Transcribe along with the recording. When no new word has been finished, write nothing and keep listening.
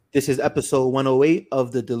This is episode 108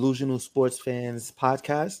 of the Delusional Sports Fans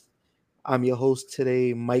podcast. I'm your host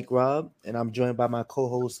today, Mike Robb, and I'm joined by my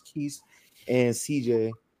co-hosts Quis and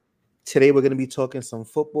CJ. Today we're going to be talking some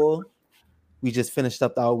football. We just finished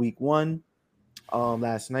up our week one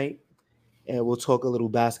last night, and we'll talk a little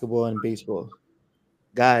basketball and baseball.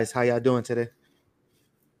 Guys, how y'all doing today?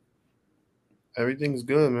 Everything's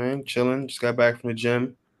good, man. Chilling. Just got back from the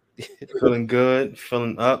gym. Feeling good,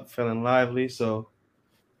 feeling up, feeling lively. So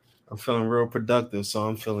I'm feeling real productive. So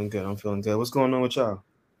I'm feeling good. What's going on with y'all?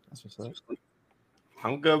 That's what's up.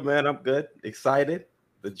 I'm good, man. I'm good. Excited.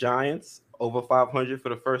 The Giants over 500 for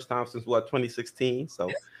the first time since 2016. So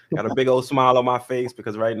got a big old smile on my face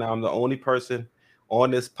because right now I'm the only person on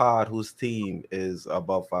this pod whose team is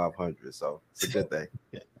above 500. So it's a good thing.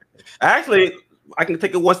 Actually, I can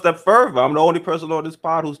take it one step further. I'm the only person on this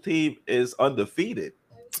pod whose team is undefeated.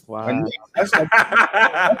 Wow. That's what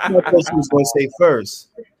I thought she was going to say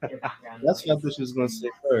first. That's what I thought she was going to say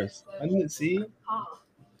first. I didn't see.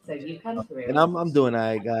 And I'm doing all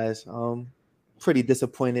right, guys. Pretty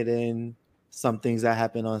disappointed in some things that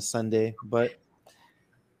happened on Sunday, but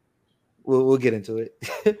we'll get into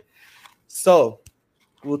it. So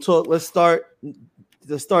we'll talk. Let's start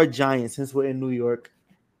Giants since we're in New York.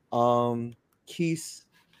 Keith,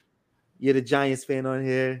 you're the Giants fan on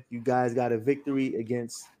here. You guys got a victory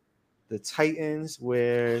against the Titans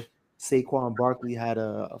where Saquon Barkley had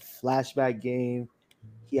a flashback game.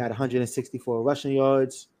 He had 164 rushing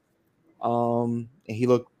yards. And he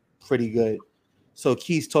looked pretty good. So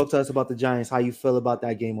Keith, talk to us about the Giants. How you feel about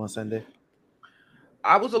that game on Sunday?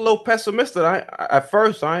 I was a little pessimistic. At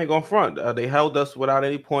first, I ain't gonna front. They held us without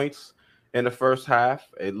any points in the first half.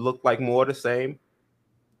 It looked like more the same.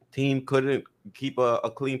 Team couldn't keep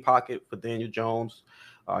a clean pocket for Daniel Jones.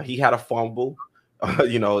 He had a fumble.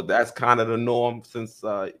 That's kind of the norm since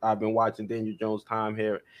I've been watching Daniel Jones' time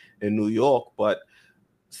here in New York. But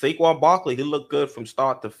Saquon Barkley, he looked good from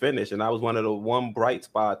start to finish, and that was one of the one bright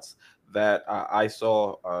spots that I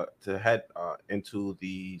saw to head into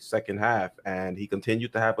the second half. And he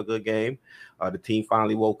continued to have a good game. The team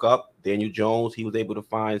finally woke up. Daniel Jones, he was able to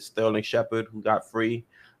find Sterling Shepard, who got free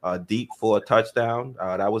deep for a touchdown.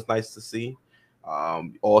 That was nice to see.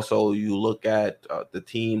 Also, you look at the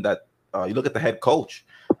team that you look at the head coach,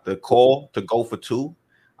 the call to go for two.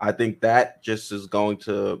 I think that just is going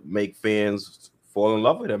to make fans fall in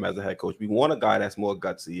love with him as a head coach. We want a guy that's more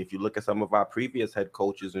gutsy. If you look at some of our previous head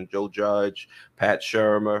coaches and Joe Judge, Pat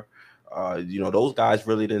Shermer, those guys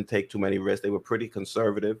really didn't take too many risks. They were pretty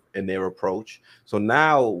conservative in their approach. So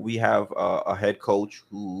now we have a head coach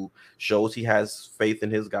who shows he has faith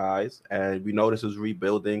in his guys, and we know this is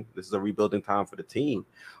rebuilding. This is a rebuilding time for the team.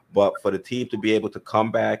 But for the team to be able to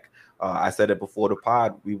come back, I said it before the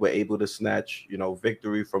pod, we were able to snatch,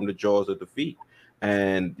 victory from the jaws of defeat.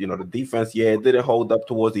 And, the defense, it didn't hold up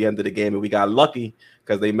towards the end of the game, and we got lucky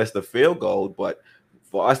because they missed a field goal. But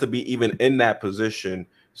for us to be even in that position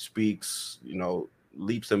speaks,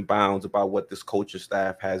 leaps and bounds about what this coaching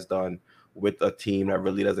staff has done with a team that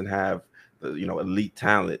really doesn't have the, elite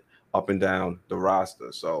talent up and down the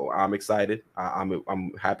roster. So I'm excited.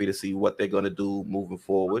 I'm happy to see what they're going to do moving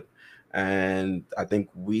forward. And I think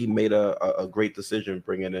we made a great decision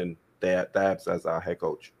bringing in Dabs as our head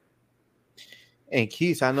coach. And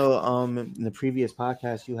Keith, I know in the previous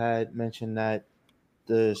podcast you had mentioned that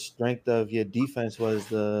the strength of your defense was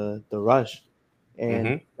the rush,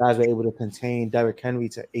 and guys were able to contain Derrick Henry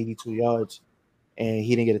to 82 yards, and he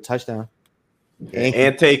didn't get a touchdown.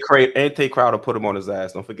 And Tate Crowder put him on his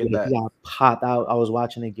ass. Don't forget that. He got popped out. I was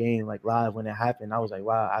watching the game like live when it happened. I was like,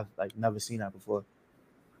 wow, I've like never seen that before.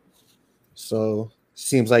 So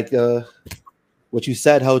seems like what you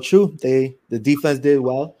said held true. The defense did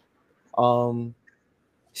well.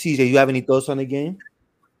 CJ, you have any thoughts on the game?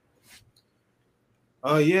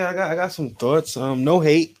 Yeah, I got some thoughts. No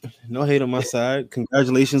hate on my side.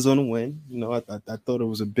 Congratulations on the win. I thought it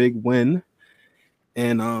was a big win,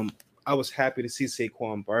 and I was happy to see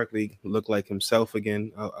Saquon Barkley look like himself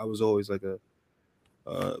again. I was always like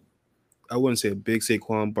I wouldn't say a big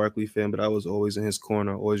Saquon Barkley fan, but I was always in his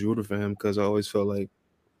corner, always rooted for him because I always felt like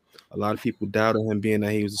a lot of people doubted him being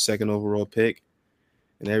that he was the second overall pick.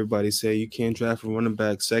 And everybody say you can't draft a running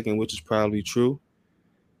back second, which is probably true.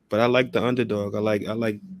 But I like the underdog. I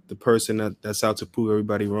like the person that's out to prove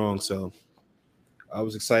everybody wrong. So I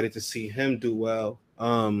was excited to see him do well.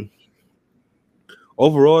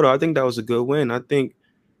 Overall, though, I think that was a good win. I think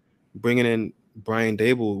bringing in Brian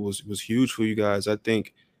Dable was huge for you guys. I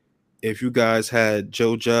think if you guys had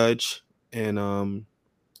Joe Judge and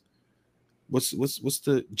what's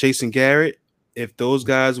the Jason Garrett, if those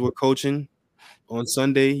guys were coaching on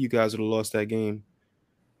Sunday, you guys would have lost that game.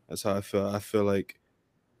 That's how I feel. I feel like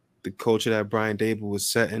the culture that Brian Dable was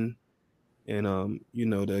setting, and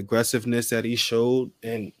the aggressiveness that he showed,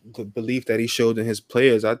 and the belief that he showed in his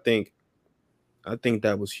players. I think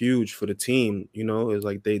that was huge for the team. It's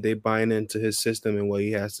like they buying into his system and what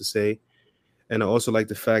he has to say. And I also like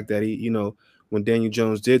the fact that when Daniel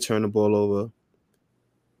Jones did turn the ball over,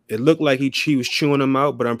 it looked like he was chewing him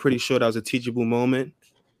out, but I'm pretty sure that was a teachable moment.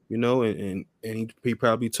 And he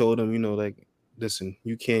probably told him, like, listen,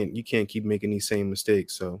 you can't keep making these same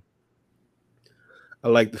mistakes. So I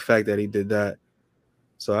like the fact that he did that.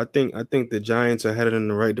 So I think the Giants are headed in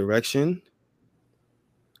the right direction.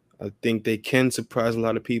 I think they can surprise a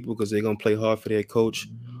lot of people because they're gonna play hard for their coach.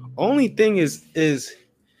 Only thing is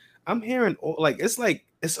I'm hearing like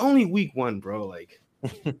it's only week one, bro. Like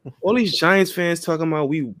all these Giants fans talking about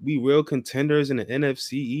we real contenders in the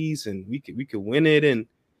NFC East and we could win it, and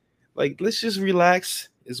like let's just relax.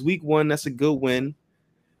 It's week one. That's a good win.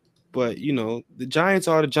 But the Giants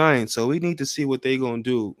are the Giants, so we need to see what they're gonna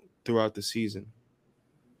do throughout the season.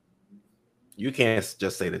 You can't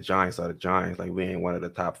just say the Giants are the Giants. Like we ain't one of the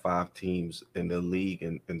top 5 teams in the league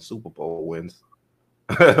in Super Bowl wins.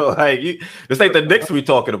 Like this ain't the Knicks we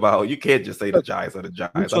talking about. You can't just say the Giants are the I'm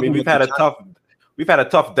Giants. I mean, talking about the Giants. we've had a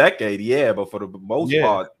tough decade, yeah, but for the most Yeah.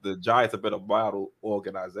 part, the Giants have been a model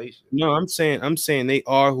organization. No, I'm saying they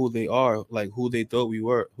are who they are, like who they thought we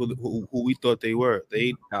were, who we thought they were.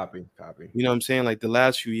 Copy. What I'm saying? Like the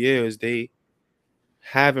last few years, they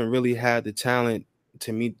haven't really had the talent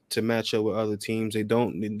to match up with other teams. They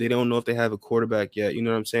don't know if they have a quarterback yet. You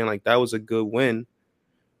know what I'm saying? Like that was a good win,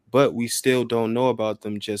 but we still don't know about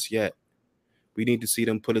them just yet. We need to see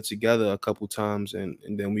them put it together a couple times, and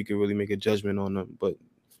then we can really make a judgment on them. But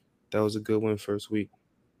that was a good win first week.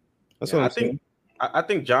 That's what Yeah, I'm saying. I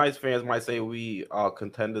think Giants fans might say we are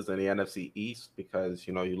contenders in the NFC East because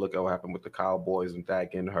you look at what happened with the Cowboys and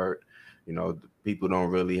Dak getting hurt. People don't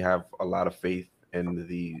really have a lot of faith in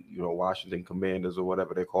the Washington Commanders or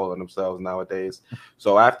whatever they're calling themselves nowadays.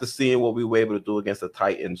 So after seeing what we were able to do against the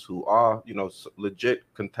Titans, who are legit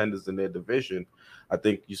contenders in their division, I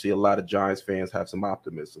think you see a lot of Giants fans have some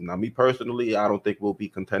optimism. Now, me personally, I don't think we'll be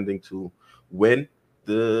contending to win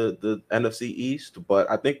the NFC East, but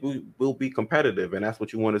I think we will be competitive, and that's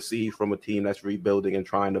what you want to see from a team that's rebuilding and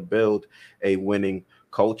trying to build a winning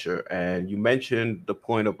culture. And you mentioned the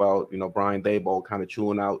point about Brian Daboll kind of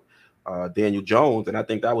chewing out Daniel Jones, and I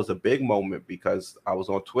think that was a big moment because I was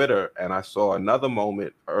on Twitter and I saw another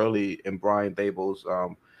moment early in Brian Daboll's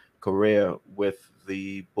career with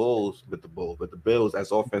the Bills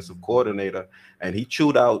as offensive coordinator, and he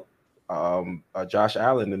chewed out Josh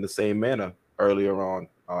Allen in the same manner earlier on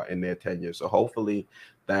in their tenure. So hopefully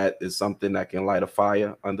that is something that can light a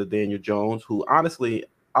fire under Daniel Jones, who honestly,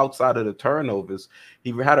 outside of the turnovers,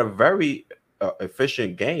 he had a very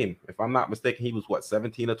efficient game. If I'm not mistaken, he was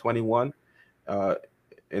 17 or 21 uh,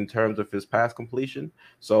 in terms of his pass completion.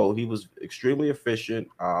 So he was extremely efficient.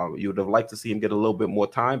 You would have liked to see him get a little bit more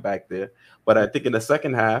time back there. But I think in the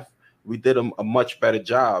second half, we did a much better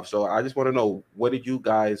job. So I just want to know, what did you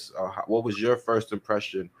guys, what was your first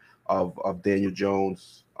impression of Daniel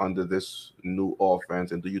Jones under this new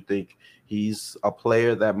offense? And do you think he's a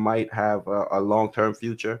player that might have a long-term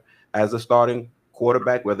future as a starting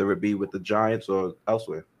quarterback, whether it be with the Giants or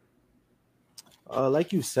elsewhere?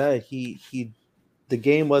 Like you said, he the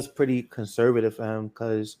game was pretty conservative for him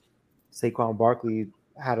because Saquon Barkley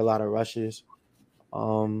had a lot of rushes.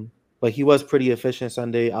 But he was pretty efficient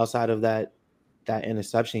Sunday. Outside of that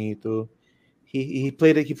interception he threw, he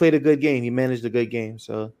played a good game. He managed a good game.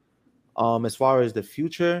 So as far as the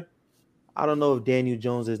future, I don't know if Daniel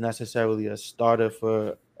Jones is necessarily a starter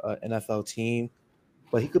for an NFL team,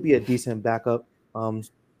 but he could be a decent backup.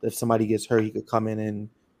 If somebody gets hurt, he could come in and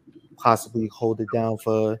possibly hold it down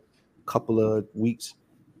for a couple of weeks.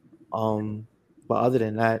 Um, but other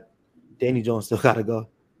than that, Danny Jones still got to go.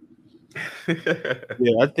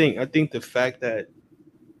 Yeah, I think the fact that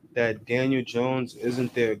Daniel Jones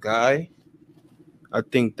isn't their guy, I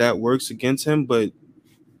think that works against him. But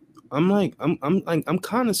I'm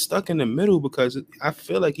kind of stuck in the middle because I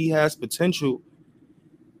feel like he has potential,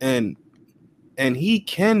 and he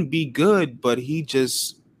can be good, but he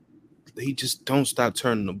just don't stop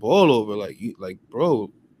turning the ball over. Like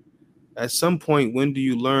bro, at some point, when do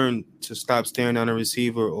you learn to stop staring down a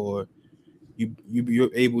receiver, or you're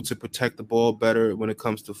able to protect the ball better when it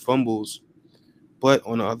comes to fumbles? But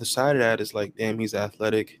on the other side of that, it's like, damn, he's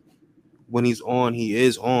athletic. When he's on, he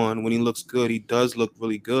is on. When he looks good, he does look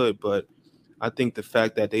really good. But I think the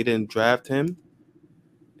fact that they didn't draft him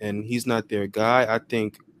and he's not their guy, I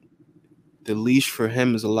think the leash for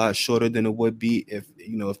him is a lot shorter than it would be if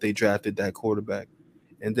they drafted that quarterback.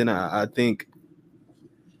 And then I think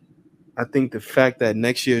the fact that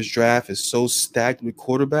next year's draft is so stacked with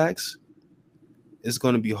quarterbacks, it's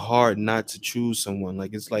going to be hard not to choose someone.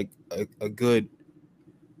 Like it's like a good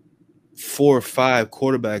 4 or 5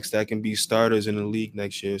 quarterbacks that can be starters in the league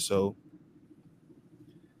next year. So,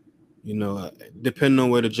 you know, depending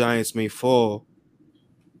on where the Giants may fall,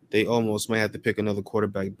 they almost might have to pick another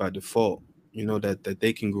quarterback by default, you know, that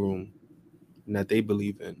they can groom and that they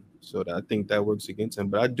believe in. So I think that works against him.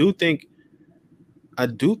 But I do think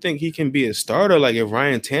he can be a starter. Like if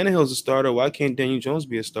Ryan Tannehill's a starter, why can't Daniel Jones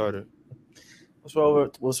be a starter? What's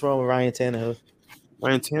wrong with Ryan Tannehill?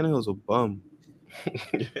 Ryan Tannehill's a bum.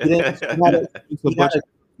 He didn't. He's a He had bunch a, of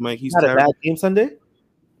Mike. he He's had a terrible. bad game Sunday.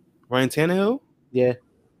 Ryan Tannehill. Yeah,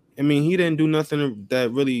 I mean, he didn't do nothing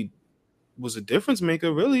that really was a difference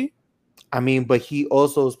maker, really. I mean, but he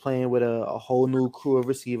also is playing with a whole new crew of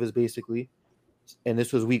receivers, basically. And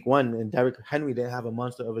this was week 1, and Derrick Henry didn't have a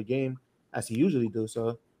monster of a game as he usually do.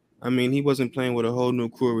 So, I mean, he wasn't playing with a whole new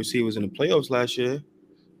crew of receivers in the playoffs last year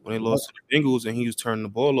when they lost to the Bengals, and he was turning the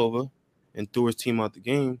ball over and threw his team out the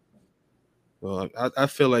game. Well, I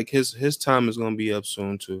feel like his time is gonna be up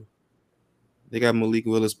soon too. They got Malik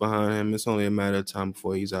Willis behind him. It's only a matter of time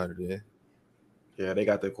before he's out of there. Yeah, they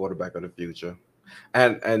got their quarterback of the future.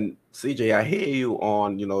 And CJ, I hear you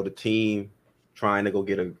on, the team trying to go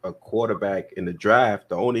get a quarterback in the draft.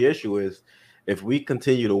 The only issue is if we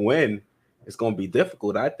continue to win, it's going to be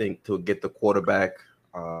difficult, I think, to get the quarterback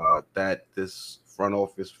that this front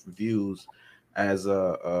office views as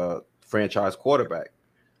a franchise quarterback.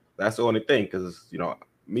 That's the only thing, because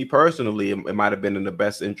me personally, it might have been in the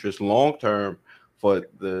best interest long term for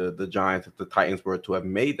the Giants if the Titans were to have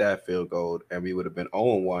made that field goal, and we would have been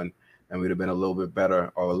 0-1, and we'd have been a little bit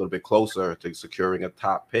better or a little bit closer to securing a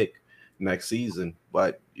top pick next season.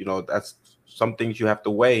 But that's some things you have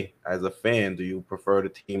to weigh as a fan. Do you prefer the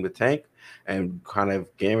team to tank and kind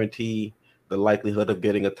of guarantee the likelihood of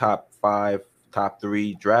getting a top 5, top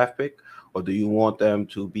 3 draft pick, or do you want them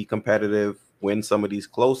to be competitive, win some of these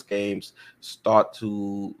close games, start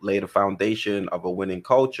to lay the foundation of a winning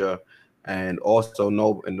culture, and also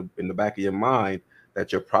know in the back of your mind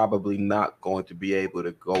that you're probably not going to be able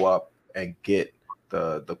to go up and get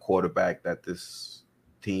the quarterback that this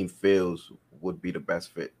team feels would be the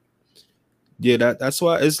best fit? Yeah, that's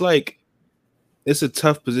why it's like it's a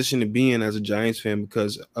tough position to be in as a Giants fan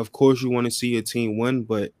because of course you want to see your team win,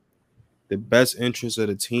 but the best interest of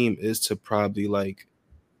the team is to probably like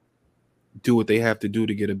do what they have to do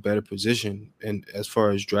to get a better position. And as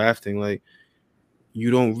far as drafting, like you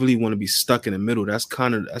don't really want to be stuck in the middle. That's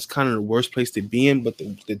kind of the worst place to be in. But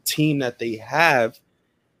the team that they have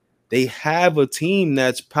a team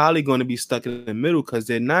that's probably going to be stuck in the middle because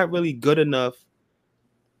they're not really good enough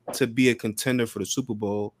to be a contender for the Super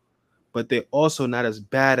Bowl, but they're also not as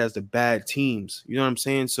bad as the bad teams. You know what I'm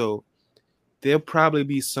saying? So they'll probably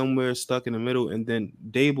be somewhere stuck in the middle. And then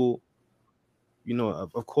Dable,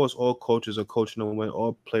 of course, all coaches are coaching to win.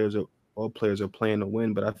 All players are playing to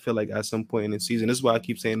win. But I feel like at some point in the season, this is why I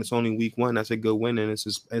keep saying it's only week 1. That's a good win, and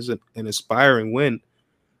it's an inspiring win.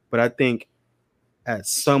 But I think at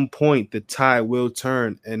some point the tide will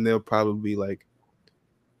turn, and they'll probably like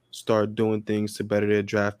start doing things to better their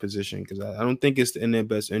draft position because I don't think it's in their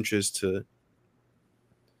best interest to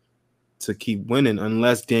keep winning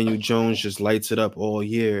unless Daniel Jones just lights it up all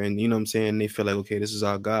year, and you know what I'm saying, they feel like, okay, this is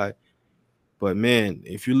our guy. But man,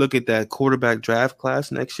 if you look at that quarterback draft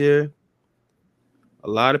class next year, a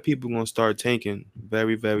lot of people are gonna start tanking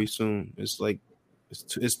very, very soon. It's like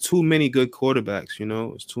it's too many good quarterbacks.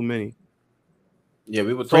 It's too many. Yeah,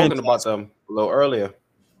 we were talking about Franchise. them a little earlier.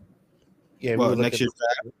 yeah, we Well, were next looking.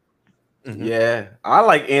 year. Yeah, I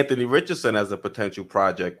like Anthony Richardson as a potential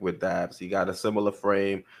project with Dabs. He got a similar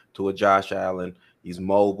frame to a Josh Allen. He's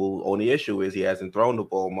mobile. Only issue is he hasn't thrown the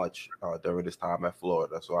ball much during his time at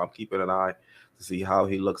Florida. So I'm keeping an eye to see how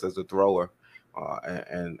he looks as a thrower,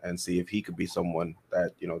 and see if he could be someone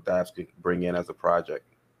that Dabs could bring in as a project.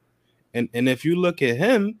 And if you look at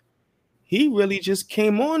him, he really just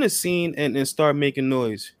came on the scene and started making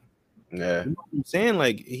noise. Yeah, You know what I'm saying?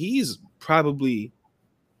 Like he's probably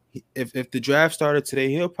if the draft started today,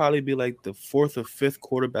 he'll probably be like the 4th or 5th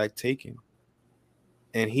quarterback taken.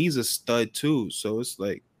 And he's a stud too. So it's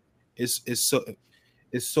like it's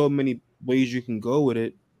so many ways you can go with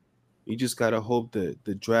it. You just gotta hope the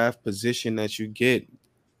draft position that you get,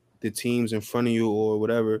 the teams in front of you or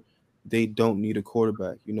whatever, they don't need a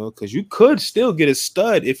quarterback, because you could still get a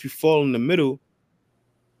stud if you fall in the middle,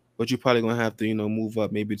 but you're probably gonna have to, move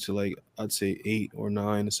up maybe to like I'd say 8 or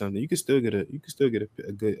 9 or something. You can still get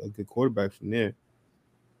a good quarterback from there.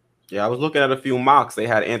 yeah. I was looking at a few mocks. They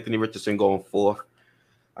had Anthony Richardson going 4th.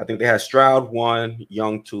 I think they had Stroud 1,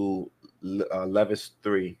 Young 2, Levis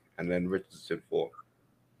 3, and then Richardson 4.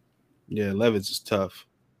 Yeah, Levis is tough.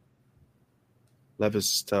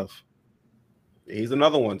 Levis is tough. He's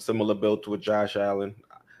another one similar build to a Josh Allen.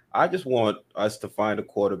 I just want us to find a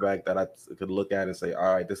quarterback that I could look at and say,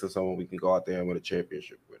 all right, this is someone we can go out there and win a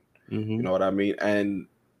championship with. You Mm-hmm. know what I mean? And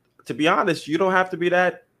to be honest, you don't have to be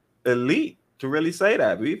that elite to really say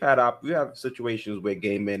that. We have situations where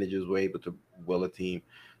game managers were able to will a team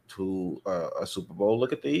to a Super Bowl.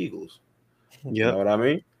 Look at the Eagles. You know Yep. what I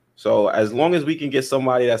mean? So as long as we can get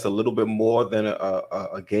somebody that's a little bit more than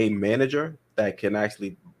a game manager that can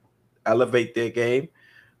actually elevate their game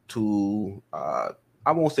to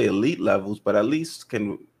I won't say elite levels, but at least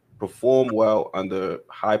can perform well under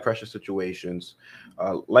high pressure situations,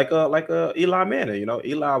 like a Eli Manning. You know,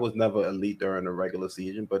 Eli was never elite during the regular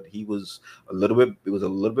season, but he was a little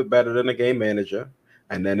bit better than a game manager.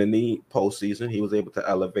 And then in the postseason, he was able to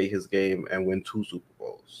elevate his game and win 2 Super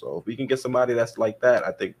Bowls. So if we can get somebody that's like that,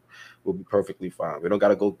 I think we'll be perfectly fine. We don't got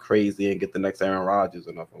to go crazy and get the next Aaron Rodgers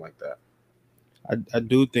or nothing like that. I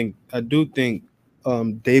do think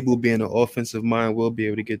Dable being an offensive mind will be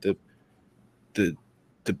able to get the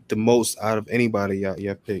the most out of anybody y'all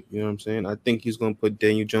pick. You know what I'm saying? I think he's gonna put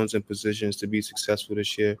Daniel Jones in positions to be successful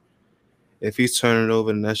this year. If he's turning it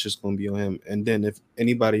over, then that's just gonna be on him. And then if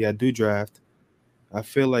anybody I do draft, I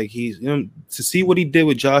feel like he's to see what he did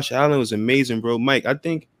with Josh Allen was amazing, bro. Mike, I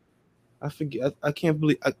think I forget I can't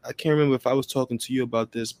believe I can't remember if I was talking to you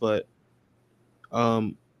about this, but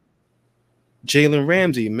um Jalen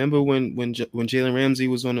Ramsey. Remember when Jalen Ramsey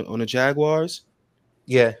was on the Jaguars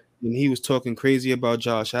Yeah, and he was talking crazy about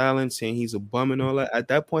Josh Allen, saying he's a bum and all that. At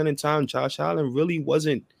that point in time, Josh Allen really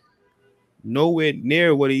wasn't nowhere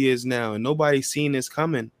near what he is now, and nobody seen this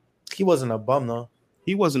coming. he wasn't a bum though.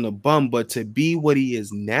 He wasn't a bum, but to be what he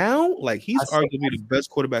is now, like I he's saw, arguably the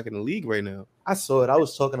best quarterback in the league right now. I saw it. I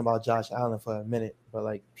was talking about Josh Allen for a minute, but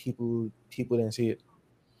like people didn't see it.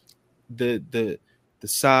 The the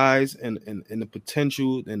size and the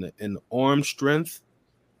potential and the arm strength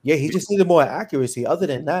Yeah, he just needed more accuracy. Other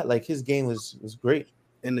than that, like his game was great.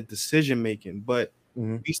 and the decision making. But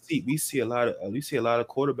Mm-hmm. we see a lot of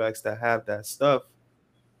quarterbacks that have that stuff,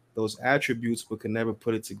 those attributes, but can never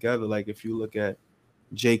put it together. Like if you look at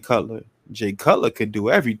Jay Cutler could do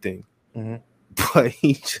everything, Mm-hmm. but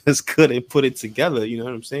he just couldn't put it together. You know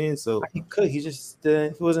what I'm saying? So He could. He just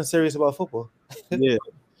he wasn't serious about football. yeah.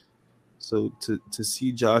 So to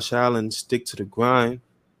see Josh Allen stick to the grind,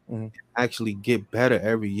 Mm-hmm. actually get better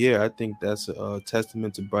every year, I think that's a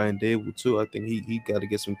testament to Brian Dable too. I think he got to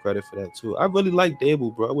get some credit for that too. I really like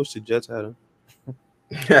Dable, bro. I wish the Jets had him.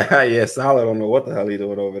 Yeah, Solid don't know what the hell he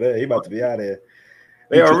doing over there. He about to be out of here.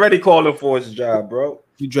 They You, dra- already calling for his job, bro.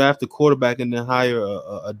 you draft a quarterback and then hire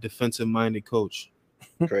a defensive minded coach,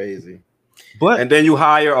 Crazy. but And then you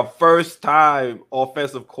hire a first-time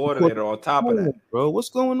offensive coordinator on top of that. bro, what's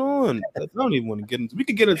going on? I don't even want to get into. We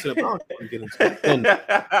could get into. I don't want to get into.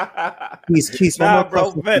 It. Keith, one Nah, more bro,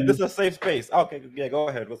 question. man, this is a safe space. Okay, yeah, go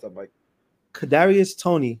ahead. What's up, Mike? Kadarius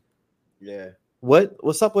Toney. Yeah.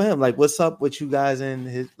 What's up with him? Like, what's up with you guys and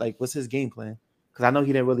his what's his game plan? Because I know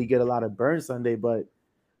he didn't really get a lot of burn Sunday, but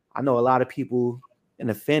I know a lot of people in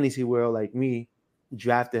the fantasy world like me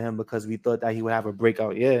drafted him because we thought that he would have a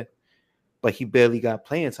breakout year, but he barely got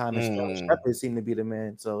playing time. And Shepard seemed to be the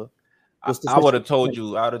man. So, what's the I would have situation? told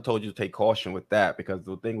you. I would have told you to take caution with that because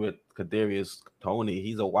the thing with Kadarius Toney,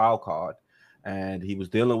 he's a wild card, and he was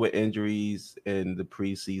dealing with injuries in the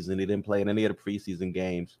preseason. He didn't play in any of the preseason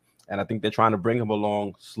games, and I think they're trying to bring him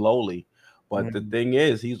along slowly. But the thing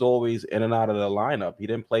is, he's always in and out of the lineup. He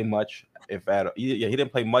didn't play much, if at yeah, he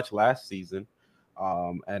didn't play much last season,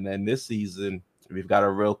 and then this season we've got a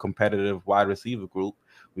real competitive wide receiver group.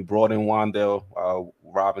 We brought in Wandale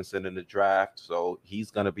Robinson in the draft, so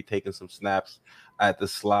he's going to be taking some snaps at the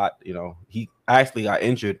slot. You know, he actually got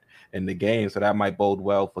injured in the game, so that might bode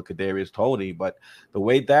well for Kadarius Toney. But the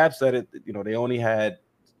way Dab said it, you know, they only had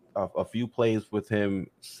a few plays with him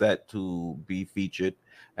set to be featured,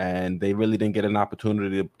 and they really didn't get an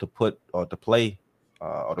opportunity to put or to play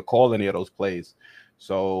or to call any of those plays.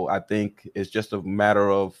 So I think it's just a matter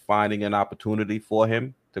of finding an opportunity for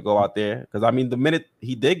him to go out there. Because I mean, the minute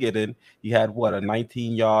he did get in, he had what, a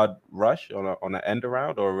 19-yard rush on an end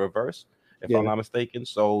around or a reverse, if I'm not mistaken.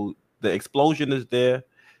 So the explosion is there.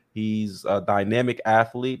 He's a dynamic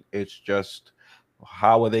athlete. It's just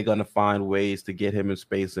how are they going to find ways to get him in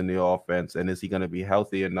space in the offense, and is he going to be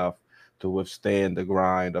healthy enough to withstand the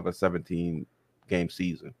grind of a 17-game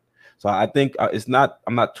season? So I think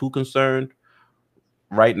I'm not too concerned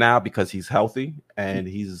right now because he's healthy and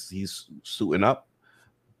he's suiting up.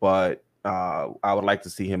 But I would like to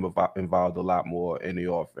see him involved a lot more in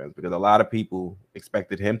the offense because a lot of people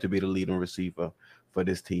expected him to be the leading receiver for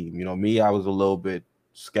this team. You know, me, I was a little bit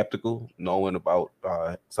skeptical knowing about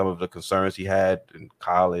some of the concerns he had in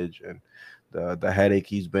college and the headache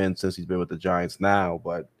he's been since he's been with the Giants now.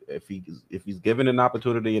 But if he's given an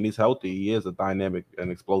opportunity and he's healthy, he is a dynamic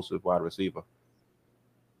and explosive wide receiver.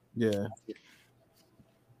 Yeah.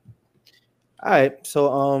 All right,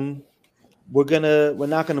 so we're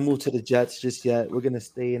not gonna move to the Jets just yet. We're gonna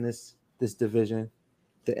stay in this division,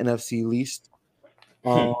 the NFC least.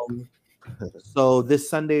 Um, so this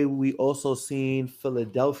Sunday we also seen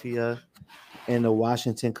Philadelphia and the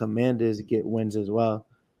Washington Commanders get wins as well.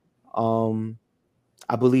 Um,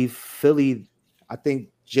 I believe Philly. I think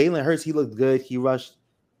Jalen Hurts. He looked good. He rushed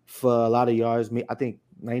for a lot of yards. I think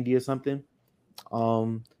 90 or something.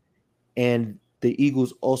 Um, and the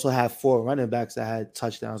Eagles also have 4 running backs that had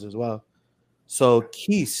touchdowns as well. So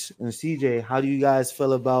Quis and CJ, how do you guys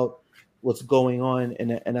feel about what's going on in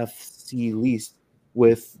the NFC least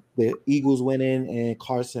with the Eagles winning and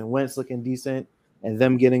Carson Wentz looking decent and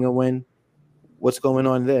them getting a win? What's going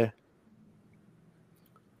on there?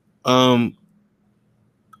 Um.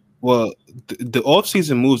 Well, the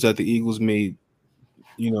offseason moves that the Eagles made,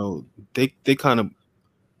 they kind of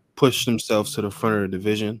pushed themselves to the front of the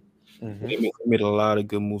division. Mm-hmm. They made a lot of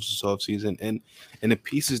good moves this offseason, and the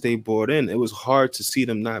pieces they brought in, it was hard to see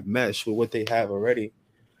them not mesh with what they have already.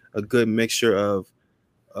 A good mixture of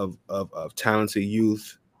talented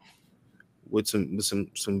youth with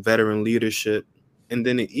some veteran leadership, and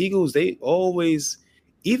then the Eagles, they always,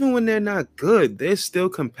 even when they're not good, they're still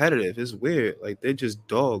competitive. It's weird, like they're just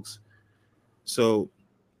dogs. So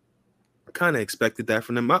I kind of expected that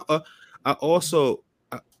from them. I also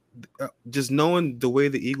just knowing the way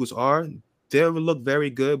the Eagles are, they'll look very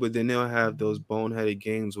good, but then they'll have those boneheaded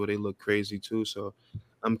games where they look crazy too. So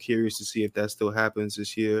I'm curious to see if that still happens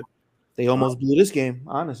this year. They almost blew this game,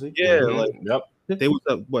 honestly. Yeah, Mm-hmm. like Yep. they was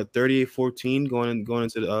up 38-14 going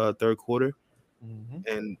into the third quarter, Mm-hmm.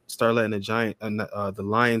 and start letting the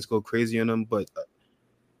Lions go crazy on them. But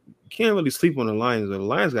you can't really sleep on the Lions. The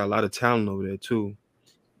Lions got a lot of talent over there too.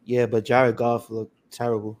 Yeah, but Jared Goff looked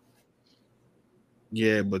terrible.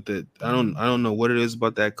 Yeah, but I don't know what it is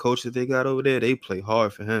about that coach that they got over there. They play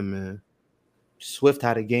hard for him, man. Swift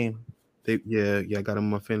had a game. Yeah, I got him on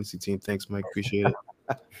my fantasy team. Thanks, Mike. Appreciate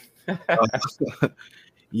it.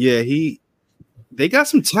 Yeah, they got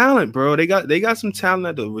some talent, bro. They got some talent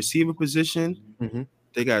at the receiver position. Mm-hmm.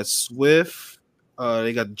 They got Swift.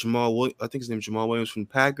 They got I think his name is Jamal Williams from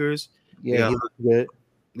Packers. They Yeah, got he looked good.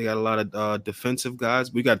 they got a lot of defensive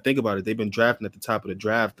guys. We got to think about it. They've been drafting at the top of the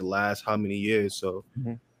draft the last how many years? So,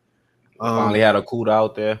 Mm-hmm. Finally had a coup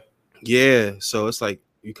out there. yeah. So it's like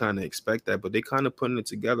you kind of expect that, but they kind of putting it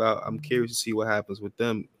together. I'm curious to see what happens with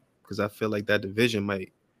them because I feel like that division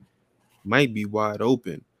might be wide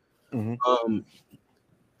open. Mm-hmm.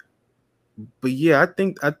 But yeah,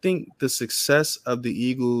 I think the success of the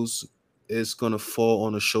Eagles is gonna fall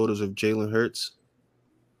on the shoulders of Jalen Hurts,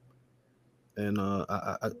 and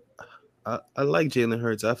I like Jalen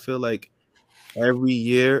Hurts. I feel like every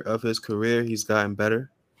year of his career he's gotten better.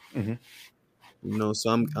 Mm-hmm. So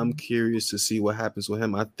I'm curious to see what happens with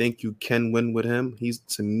him. I think you can win with him.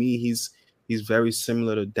 To me he's very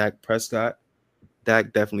similar to Dak Prescott.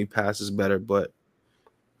 Dak definitely passes better, but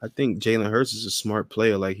I think Jalen Hurts is a smart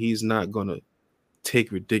player. Like he's not gonna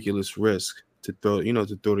take ridiculous risk to throw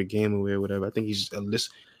the game away or whatever. I think he's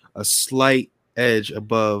a slight edge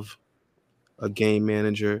above a game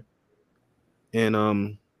manager.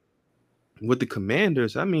 And with the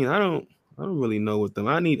Commanders, I mean, I don't really know with them.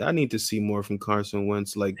 I need to see more from Carson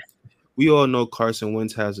Wentz. Like we all know Carson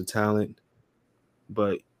Wentz has a talent,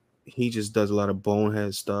 but he just does a lot of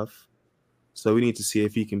bonehead stuff. So we need to see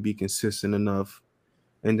if he can be consistent enough.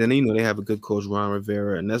 And then they have a good coach, Ron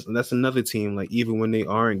Rivera, and that's another team. Like even when they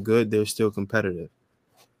aren't good, they're still competitive.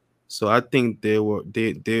 So I think they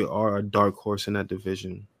are a dark horse in that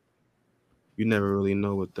division. You never really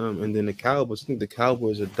know with them. And then the Cowboys, I think the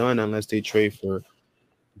Cowboys are done unless they trade for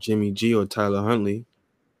Jimmy G or Tyler Huntley.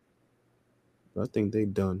 I think they're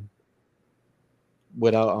done.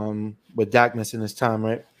 With Dak missing his time,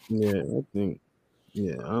 right? Yeah, I think.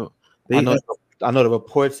 Yeah, I they. know I know the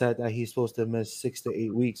report said that he's supposed to miss 6 to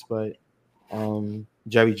 8 weeks, but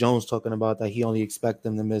Jerry Jones talking about that he only expect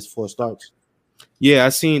them to miss 4 starts. Yeah, I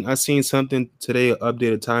seen something today,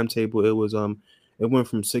 updated timetable. It went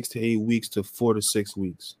from 6 to 8 weeks to 4 to 6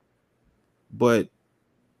 weeks. But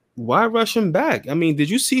why rush him back? I mean, did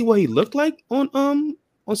you see what he looked like on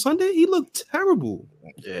Sunday? He looked terrible.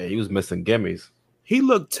 Yeah, he was missing gimmies. He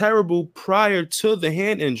looked terrible prior to the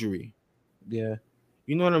hand injury. Yeah.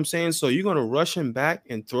 You know what I'm saying? So you're gonna rush him back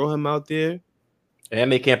and throw him out there.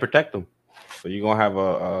 And they can't protect him. So you're gonna have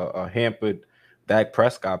a hampered Dak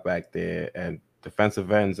Prescott back there, and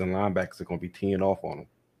defensive ends and linebackers are gonna be teeing off on him.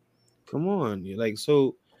 Come on, you're like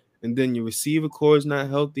so, and then your receiver core is not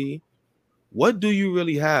healthy. What do you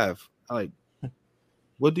really have? Like,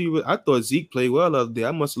 what do you? I thought Zeke played well the other day.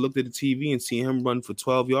 I must have looked at the TV and seen him run for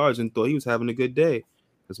 12 yards and thought he was having a good day.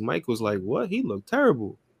 Because Mike was like, "What? He looked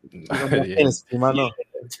terrible." He's on my Yeah, fantasy team. I know.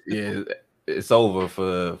 yeah, it's over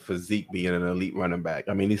for Zeke being an elite running back.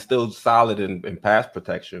 I mean, he's still solid in pass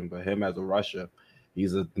protection, but him as a rusher,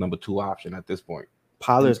 he's a number two option at this point,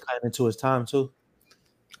 Pollard's kind of into his time too.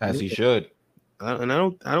 as he should. And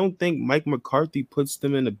I don't think Mike McCarthy puts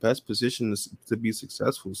them in the best position to be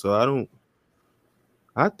successful. So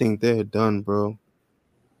I think they're done, bro.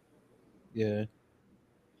 Yeah.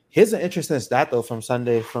 Here's an interesting stat though from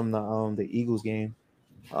Sunday from the Eagles game.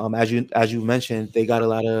 As you mentioned, they got a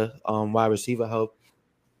lot of wide receiver help,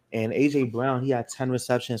 and AJ Brown, he had 10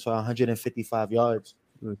 receptions for 155 yards.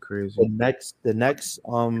 That's crazy. The next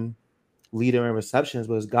leader in receptions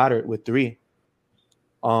was Goddard with 3.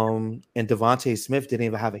 And Devontae Smith didn't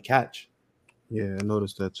even have a catch, Yeah, I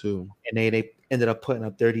noticed that too. and they ended up putting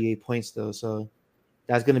up 38 points though. So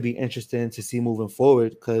that's going to be interesting to see moving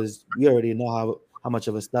forward because we already know how much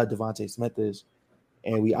of a stud Devontae Smith is,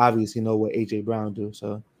 and we obviously know what AJ Brown do.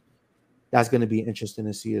 So that's going to be interesting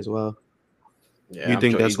to see as well. Yeah, You I'm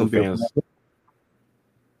think sure that's Eagle going to be fans.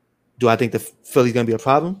 Do I think the Philly's going to be a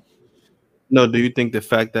problem? No, do you think the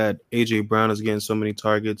fact that AJ Brown is getting so many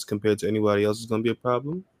targets compared to anybody else is going to be a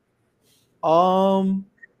problem? Not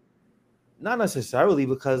necessarily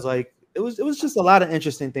because like it was just a lot of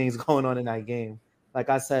interesting things going on in that game. Like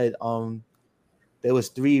I said, there was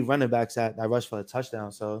 3 running backs that rushed for a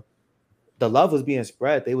touchdown. So the love was being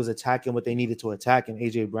spread. They was attacking what they needed to attack, and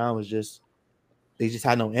AJ Brown was they just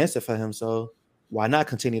had no answer for him. So why not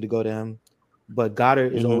continue to go to him? But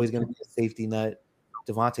Goddard is always going to be a safety net.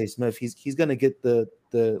 Devontae Smith, he's going to get the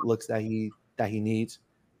looks that he needs.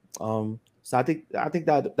 So I think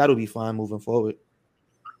that'll be fine moving forward.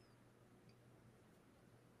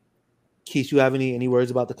 Keith, you have any words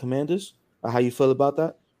about the Commanders or how you feel about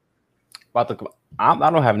that? About the, I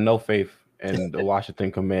don't have no faith in the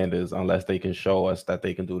Washington Commanders unless they can show us that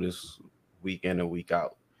they can do this week in and week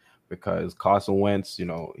out. Because Carson Wentz,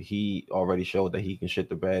 he already showed that he can shit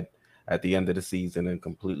the bed at the end of the season and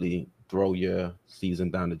completely throw your season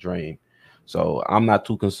down the drain. So I'm not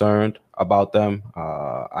too concerned about them.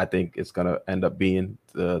 I think it's gonna end up being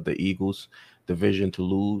the Eagles' division to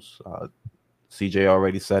lose. CJ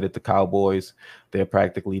already said it. The Cowboys, they're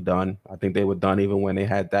practically done. I think they were done even when they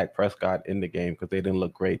had Dak Prescott in the game because they didn't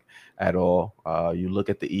look great at all. You look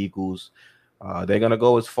at the Eagles, they're gonna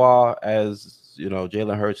go as far as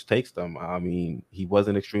Jalen Hurts takes them. I mean, he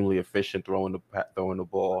wasn't extremely efficient throwing the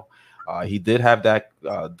ball. He did have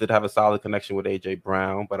a solid connection with AJ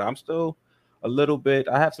Brown, but I'm still a little bit.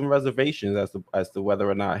 I have some reservations as to whether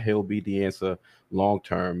or not he'll be the answer long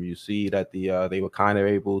term. You see that they were kind of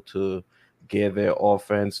able to gear their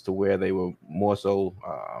offense to where they were more so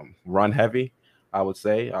run heavy. I would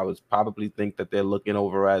say I would probably think that they're looking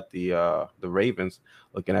over at the Ravens,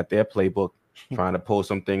 looking at their playbook, trying to pull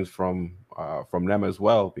some things from them as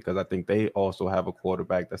well, because I think they also have a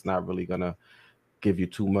quarterback that's not really gonna give you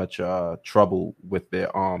too much trouble with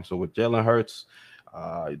their arm. So with Jalen Hurts,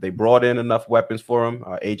 they brought in enough weapons for him.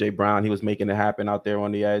 AJ Brown, he was making it happen out there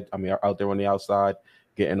on the edge. I mean, out there on the outside,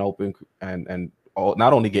 getting open and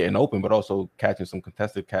not only getting open, but also catching some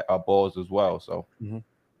contested balls as well. So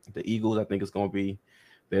the Eagles, I think it's going to be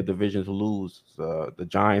their division to lose. The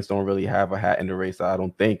Giants don't really have a hat in the race, I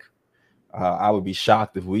don't think. I would be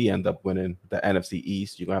shocked if we end up winning the NFC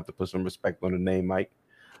East. You're going to have to put some respect on the name, Mike.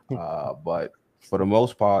 But for the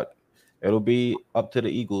most part, it'll be up to the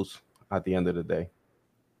Eagles at the end of the day.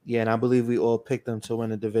 Yeah, and I believe we all picked them to win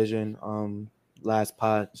the division last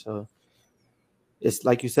pod. So it's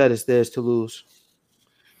like you said, it's theirs to lose.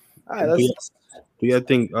 All right, Do you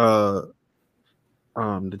think the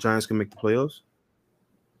Giants can make the playoffs?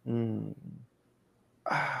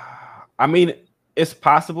 I mean, it's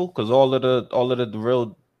possible because all of the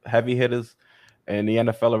real heavy hitters in the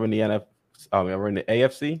NFL are in the are in the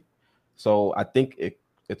AFC. So I think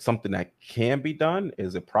it's something that can be done.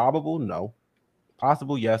 Is it probable? No.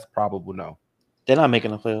 Possible? Yes. Probable? No. They're not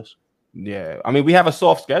making the playoffs. Yeah, I mean, we have a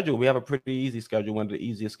soft schedule. We have a pretty easy schedule, one of the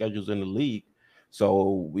easiest schedules in the league.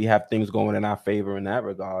 So we have things going in our favor in that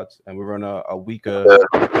regards, and we're in a weaker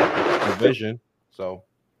division. So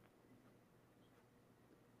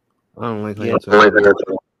I don't like how you tell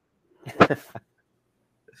me.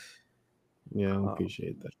 Yeah, I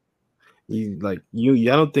appreciate that.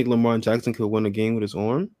 I don't think Lamar Jackson could win a game with his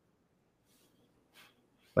arm,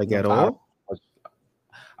 like at I, all.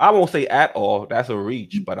 I won't say at all. That's a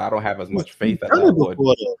reach, but I don't have as much He's faith as done I it would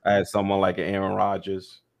before, though. as someone like an Aaron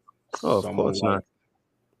Rodgers. Oh, of Someone course like, not.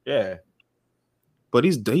 yeah. But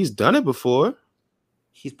he's done it before.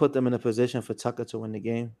 He's put them in a position for Tucker to win the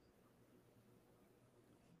game.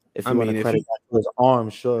 If I you want mean, to if credit he- that to his arm,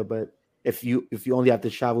 sure, but if you only have to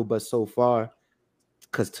travel but so far,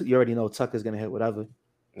 because you already know Tucker's gonna hit whatever.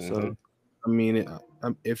 So Mhm. I mean,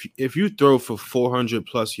 if you throw for 400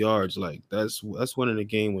 plus yards, like that's winning the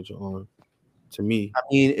game with your arm. To me, I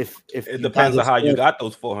mean, if It you guys depends are on how you still, got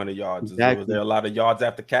those 400 yards. Was there exactly a lot of yards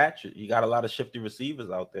after catch? You got a lot of shifty receivers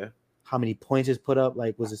out there. how many points is put up,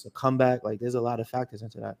 like was this a comeback? Like there's a lot of factors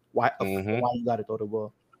into that. Why Mhm. why you got to throw the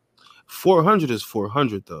ball? 400 is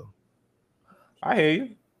 400 though. I hear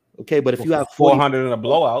you. Okay, but if you have 40, 400 in a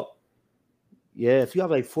blowout, yeah, if you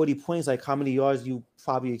have like 40 points, like how many yards you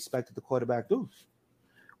probably expected the quarterback to do?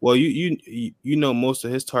 Well, you know most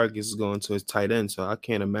of his targets is going to his tight end, so I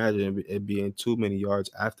can't imagine it being too many yards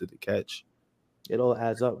after the catch. It all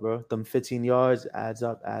adds up, bro. Them 15 yards adds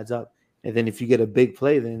up. And then if you get a big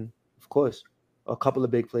play, then of course, a couple of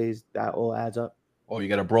big plays, that all adds up. or you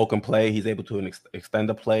get a broken play, he's able to extend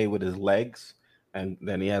the play with his legs, and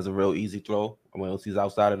then he has a real easy throw when he's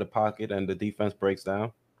outside of the pocket and the defense breaks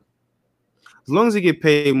down. As long as he get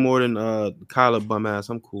paid more than Kyler bum ass,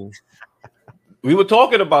 I'm cool. We were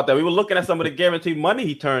talking about that. We were looking at some of the guaranteed money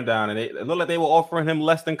he turned down, and it looked like they were offering him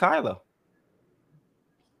less than Kyler.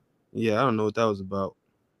 Yeah, I don't know what that was about.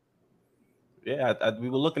 Yeah, we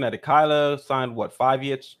were looking at it. Kyler signed what, 5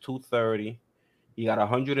 years, 230. He got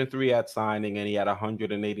 103 at signing, and he had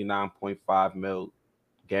 189.5 mil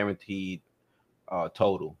guaranteed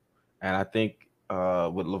total. And I think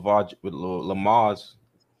with Lamar's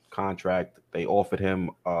contract, they offered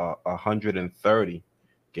him 130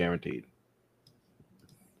 guaranteed.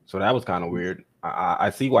 So that was kind of weird. I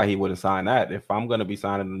see why he wouldn't sign that. If I'm going to be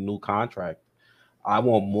signing a new contract, I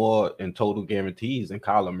want more in total guarantees than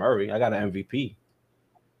Kyler Murray. I got an MVP.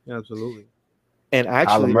 Yeah, absolutely. And Kyler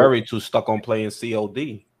actually, Murray too stuck on playing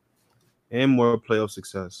COD. And more playoff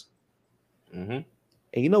success. Mm-hmm. and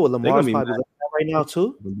you know what Lamar's be probably mad. looking at right now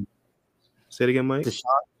too? Say it again, Mike.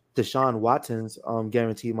 Deshaun Watson's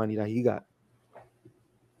guaranteed money that he got.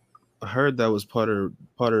 I heard that was part of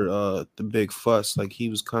the big fuss. Like he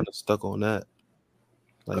was kind of stuck on that.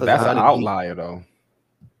 Like Because That's how an did he- outlier, though.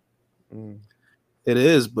 it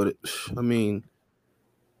is, but I mean,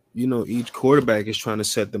 you know, each quarterback is trying to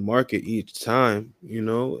set the market each time, you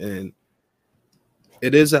know, and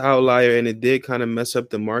it is an outlier, and it did kind of mess up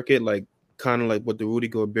the market, like kind of like what the Rudy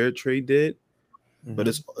Gobert trade did. But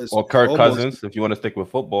it's Or Kirk almost, Cousins, if you want to stick with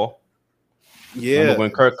football. yeah. Remember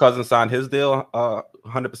when Kirk Cousins signed his deal,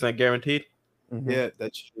 100% guaranteed? Yeah,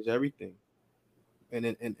 that changed everything.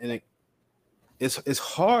 And it's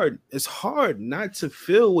hard. It's hard not to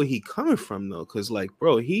feel where he coming from though, because like,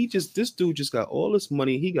 bro, this dude just got all this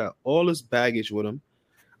money. He got all this baggage with him.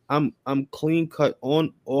 I'm clean cut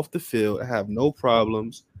on off the field. I have no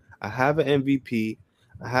problems. I have an MVP.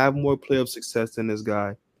 I have more playoff success than this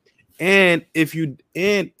guy. And if you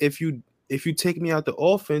take me out the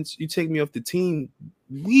offense, you take me off the team,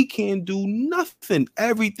 we can't do nothing.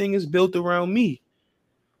 Everything is built around me.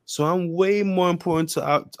 So I'm way more important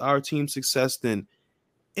to our team's success than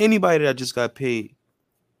anybody that just got paid.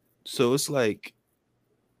 So it's like,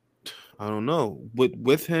 I don't know.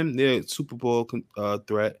 With him, they're Super Bowl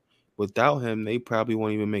threat. Without him, they probably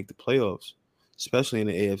won't even make the playoffs, especially in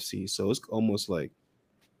the AFC. So it's almost like,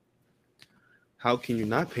 how can you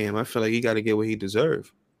not pay him? I feel like he got to get what he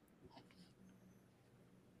deserves.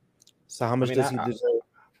 So how much does he deserve?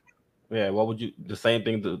 Yeah, what would you? The same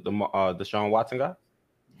thing the Deshaun Watson got?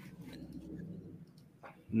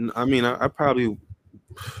 I mean, I probably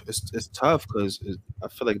it's tough because I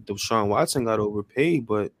feel like Deshaun Watson got overpaid,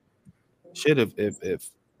 but shit, if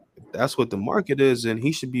that's what the market is, then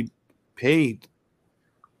he should be paid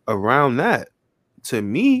around that. To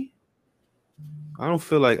me, I don't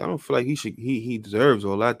feel like he deserves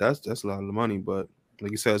all that. That's a lot of money, but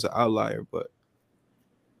like you said, it's an outlier, but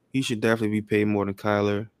he should definitely be paid more than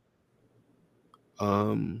Kyler.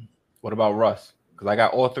 What about Russ? Because I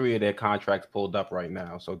got all three of their contracts pulled up right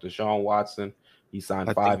now. So Deshaun Watson, he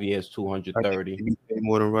signed 5 years, 230. He be paid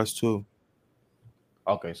more than Russ too.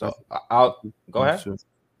 Okay, so I'll go ahead.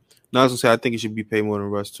 No, I was gonna say I think he should be paid more than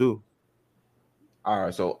Russ too. All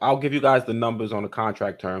right, so I'll give you guys the numbers on the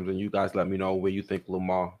contract terms, and you guys let me know where you think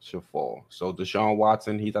Lamar should fall. So Deshaun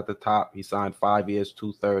Watson, he's at the top. He signed 5 years,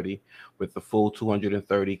 230, with the full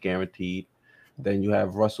 230 guaranteed. Then you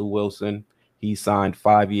have Russell Wilson. He signed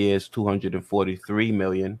 5 years, 243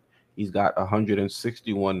 million. He's got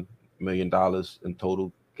 161 million dollars in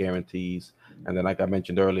total guarantees. And then, like I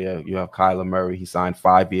mentioned earlier, you have Kyler Murray. He signed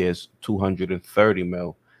 5 years, 230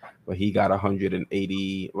 mil, but he got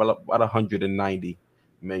 180, well, about 190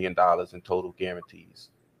 million dollars in total guarantees.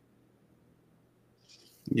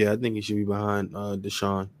 Yeah, I think he should be behind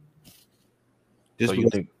Deshaun. So Just you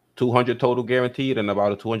because, think 200 total guaranteed and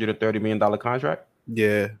about a $230 million contract?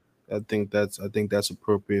 yeah, I think that's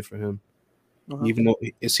appropriate for him. Uh-huh. Even though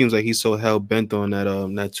it seems like he's so hell bent on that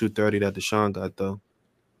 230 that Deshaun got though.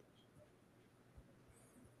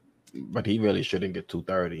 But he really shouldn't get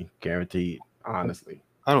 230 guaranteed, honestly.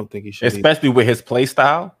 I don't think he should either. Especially with his play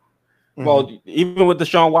style. Mhm. Well, even with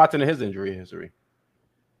Deshaun Watson and his injury history,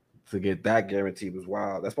 to get that guaranteed was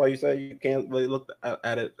wild. That's why you say you can't really look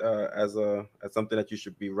at it as something that you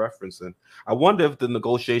should be referencing. I wonder if the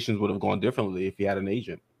negotiations would have gone differently if he had an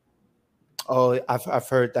agent. Oh, I've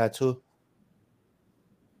heard that too.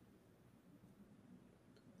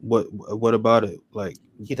 What about it? Like,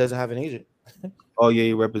 He doesn't have an agent. oh yeah,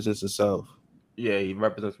 he represents himself. Yeah, he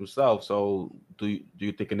represents himself. So do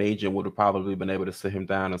you think an agent would have probably been able to sit him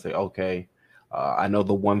down and say, okay, I know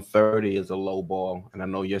the 130 is a low ball, and I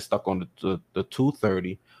know you're stuck on the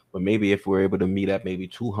 230, but maybe if we're able to meet at maybe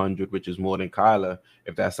 200, which is more than Kyler,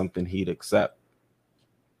 if that's something he'd accept.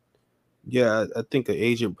 Yeah, I think an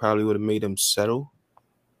agent probably would have made him settle.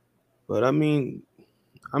 But I mean,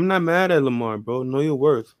 I'm not mad at Lamar, bro. Know your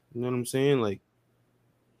worth. You know what I'm saying? Like,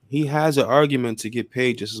 he has an argument to get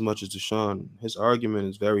paid just as much as Deshaun. His argument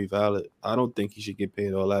is very valid. I don't think he should get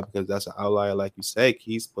paid all that because that's an outlier, like you said,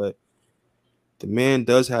 Keith. But the man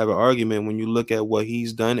does have an argument when you look at what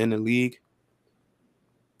he's done in the league.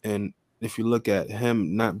 And if you look at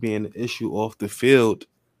him not being an issue off the field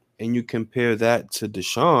and you compare that to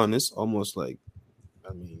Deshaun, it's almost like,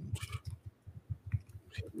 I mean,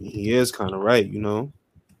 he is kind of right, you know?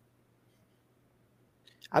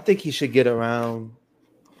 I think he should get around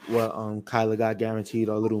what Kyler got guaranteed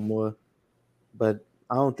or a little more, but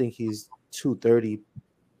I don't think he's 230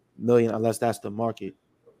 million unless that's the market.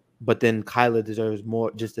 But then Kyler deserves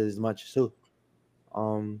more, just as much too.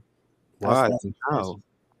 Um, Why that's and how?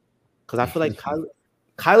 because I feel like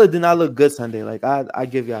Kyler did not look good Sunday. Like I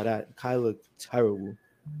give y'all that. Kyler looked terrible,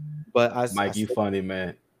 but Mike, you funny,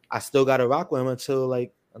 man. I still got to rock with him until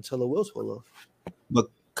the wheels fall off. But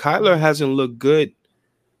Kyler hasn't looked good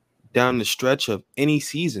down the stretch of any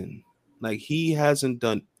season. Like, he hasn't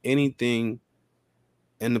done anything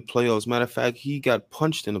in the playoffs. Matter of fact, he got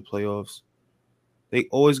punched in the playoffs. They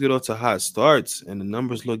always get off to hot starts and the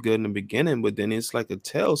numbers look good in the beginning, but then it's like a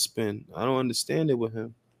tailspin. I don't understand it with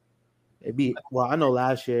him. I know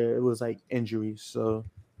last year it was like injuries, so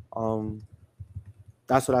um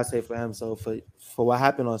that's what I say for him. So for what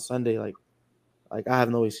happened on Sunday, like I have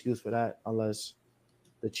no excuse for that unless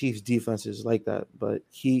the Chiefs defense is like that. But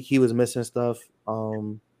he was missing stuff,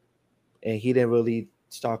 and he didn't really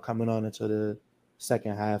start coming on until the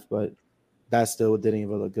second half. But that still didn't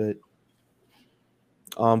even look good.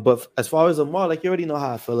 But as far as Lamar, like you already know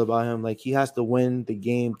how I feel about him. Like he has to win the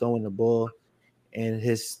game throwing the ball, and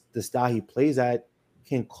the style he plays at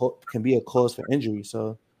can be a cause for injury.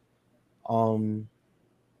 So, um,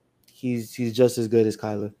 he's just as good as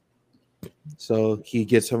Kyler. So he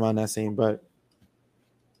gets around that same bread.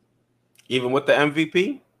 Even with the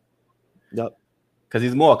MVP, Yep. because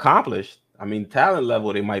he's more accomplished. I mean, talent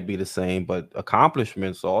level they might be the same, but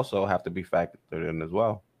accomplishments also have to be factored in as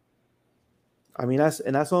well. I mean that's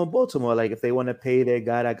on Baltimore. Like if they want to pay their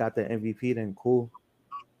guy that got the MVP, then cool.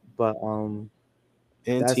 But And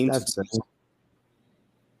team that's success.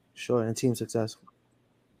 sure, and team success.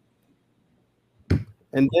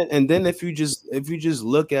 And then if you just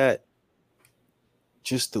look at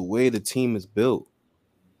just the way the team is built,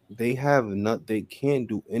 they can't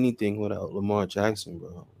do anything without Lamar Jackson,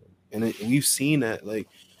 bro. And we've seen that like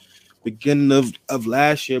beginning of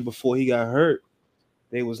last year before he got hurt.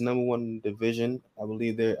 They was number one in the division. I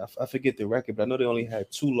believe I forget the record, but I know they only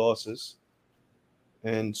had 2 losses.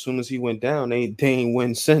 And as soon as he went down, they ain't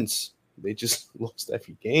win since. They just lost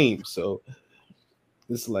every game. So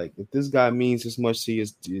it's like if this guy means as much to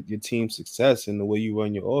your team's success and the way you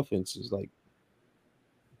run your offense, is like,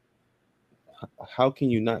 how can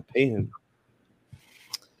you not pay him?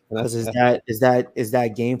 And Because is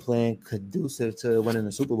that game plan conducive to winning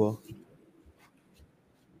the Super Bowl?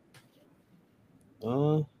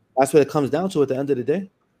 uh, That's what it comes down to at the end of the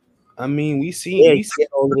day. I mean, Yeah, you get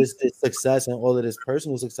all of this success and all of this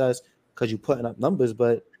personal success because you're putting up numbers,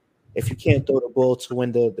 but if you can't throw the ball to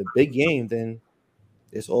win the big game, then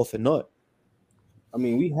it's all for naught. I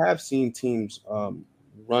mean, we have seen teams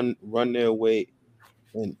run their way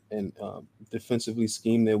and defensively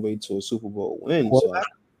scheme their way to a Super Bowl win. So,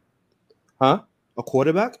 huh? A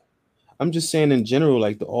quarterback? I'm just saying in general,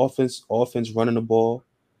 like the offense running the ball.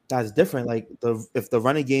 That's different. Like if the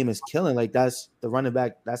running game is killing, like that's the running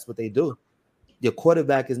back. That's what they do. Your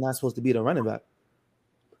quarterback is not supposed to be the running back.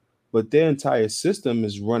 But their entire system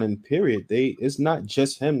is running. Period. It's not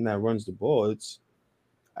just him that runs the ball. It's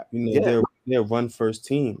they're run first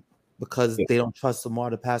team because they don't trust Lamar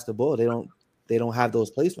to pass the ball. They don't have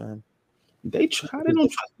those plays for him. They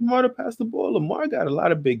don't trust Lamar to pass the ball. Lamar got a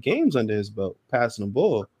lot of big games under his belt passing the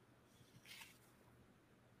ball.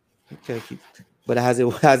 Okay, but has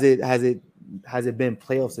it been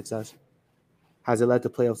playoff success? Has it led to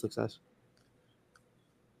playoff success?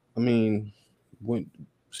 I mean,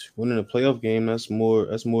 winning a playoff game, that's more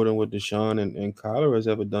than what Deshaun and Kyler has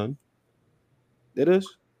ever done. It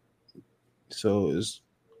is. So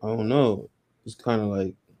I don't know. It's kind of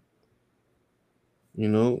like,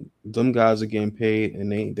 them guys are getting paid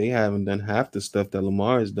and they haven't done half the stuff that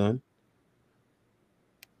Lamar has done.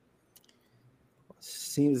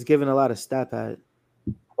 Seems given a lot of stat pad.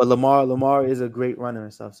 But Lamar is a great runner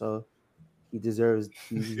and stuff, so he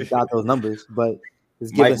got those numbers. But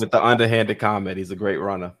Mike with the underhanded comment, he's a great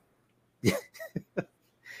runner. He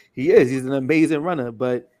is. He's an amazing runner,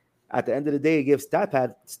 but at the end of the day, it gives stat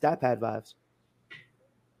pad vibes.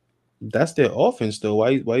 That's their offense, though. Why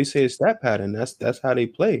you say it's stat pattern? That's how they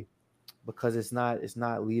play. Because it's not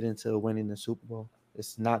leading to winning the Super Bowl.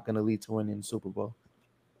 It's not going to lead to winning the Super Bowl.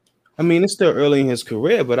 I mean, it's still early in his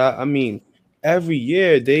career, but I mean, every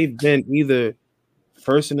year they've been either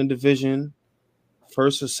first in the division,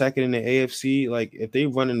 first or second in the AFC. Like if they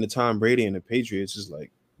run into Tom Brady and the Patriots, it's like,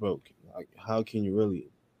 bro, like, how can you really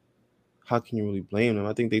blame them?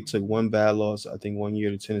 I think they took one bad loss, I think 1 year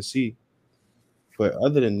to Tennessee. But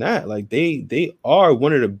other than that, like they are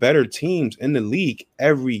one of the better teams in the league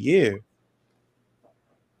every year.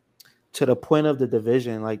 To the point of the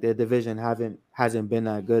division, like their division hasn't been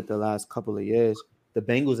that good the last couple of years. The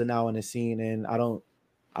Bengals are now on the scene, and I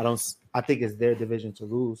think it's their division to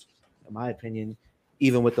lose, in my opinion,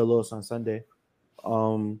 even with the loss on Sunday.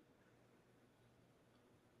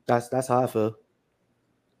 That's how I feel.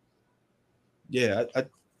 Yeah,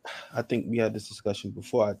 I think we had this discussion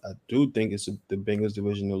before. I do think it's the Bengals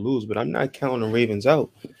division to lose, but I'm not counting the Ravens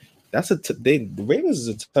out. The Ravens is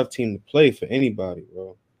a tough team to play for anybody,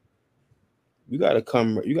 bro. You gotta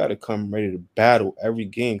come ready to battle every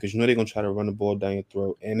game because they're gonna try to run the ball down your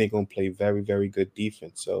throat and they're gonna play very, very good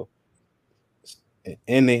defense. So,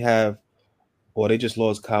 and they just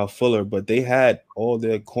lost Kyle Fuller, but they had all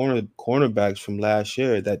their cornerbacks from last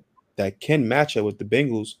year that can match up with the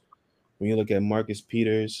Bengals. When you look at Marcus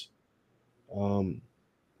Peters, but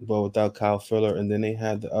without Kyle Fuller, and then they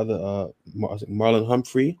had the other Marlon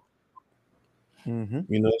Humphrey.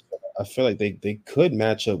 Mm-hmm. I feel like they could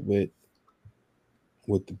match up with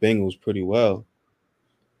the Bengals pretty well.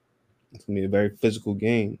 It's gonna be a very physical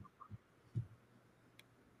game.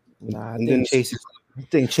 I think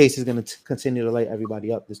Chase is gonna continue to light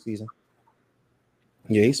everybody up this season.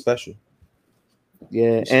 Yeah, he's special.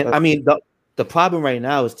 Yeah, I mean the problem right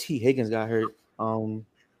now is T. Higgins got hurt.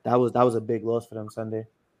 That was a big loss for them Sunday,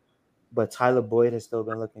 but Tyler Boyd has still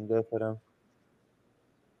been looking good for them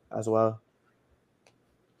as well.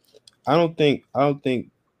 I don't think.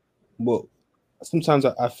 Well, sometimes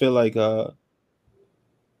I feel like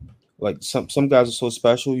some guys are so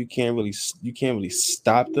special you can't really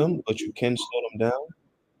stop them, but you can slow them down.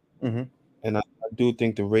 Mm-hmm. And I do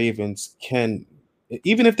think the Ravens can,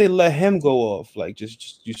 even if they let him go off, like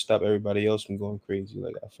just you stop everybody else from going crazy.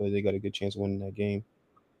 Like I feel like they got a good chance of winning that game.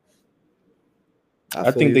 I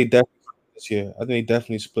think they definitely this year. I think they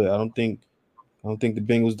definitely split. I don't think the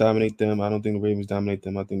Bengals dominate them. I don't think the Ravens dominate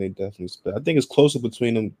them. I think they definitely split. I think it's closer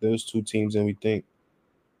between those two teams than we think.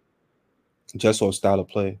 Just on style of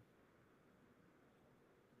play.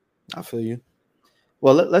 I feel you.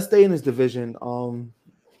 Well, let's stay in this division.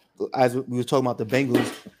 As we were talking about the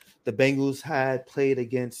Bengals had played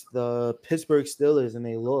against the Pittsburgh Steelers and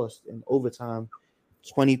they lost in overtime,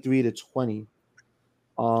 23-20.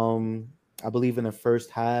 I believe in the first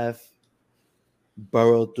half,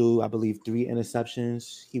 Burrow threw, I believe, 3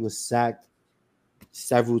 interceptions. He was sacked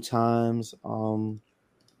several times.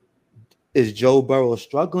 Is Joe Burrow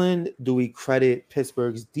struggling? Do we credit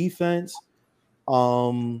Pittsburgh's defense?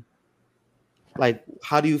 Like,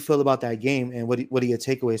 how do you feel about that game, and what are your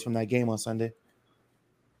takeaways from that game on Sunday?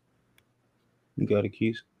 You got it,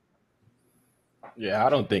 Quis. Yeah, I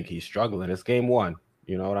don't think he's struggling. It's game 1.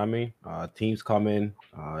 You know what I mean? Teams come in.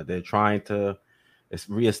 They're trying to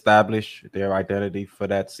reestablish their identity for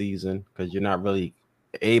that season because you're not really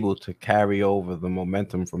able to carry over the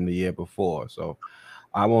momentum from the year before. So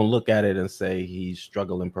I won't look at it and say he's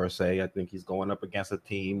struggling per se. I think he's going up against a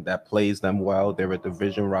team that plays them well. They're a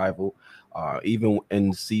division rival. Even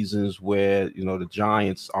in seasons where the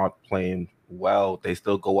Giants aren't playing well, they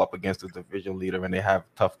still go up against the division leader and they have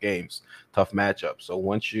tough games, tough matchups. So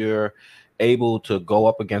once you're able to go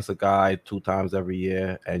up against a guy 2 times every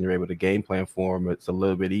year and you're able to game plan for him, it's a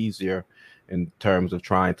little bit easier in terms of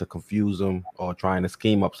trying to confuse them or trying to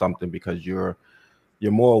scheme up something because you're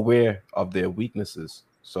more aware of their weaknesses.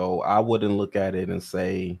 So I wouldn't look at it and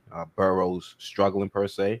say Burrow's struggling per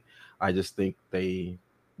se. I just think they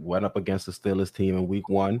went up against the Steelers team in week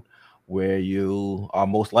one, where you are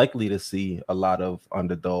most likely to see a lot of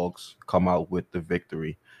underdogs come out with the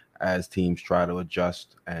victory as teams try to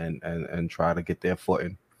adjust and try to get their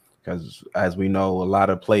footing. Because as we know, a lot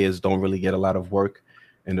of players don't really get a lot of work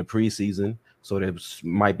in the preseason, so there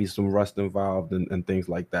might be some rust involved and things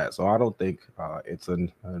like that. So I don't think it's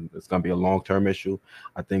going to be a long term issue.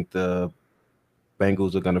 I think the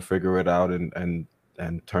Bengals are going to figure it out and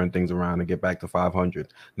turn things around and get back to 500.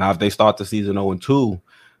 Now, if they start the season 0-2,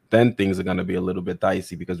 then things are going to be a little bit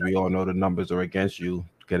dicey because we all know the numbers are against you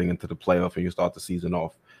getting into the playoff and you start the season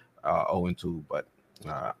off 0-2. But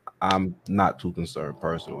uh, I'm not too concerned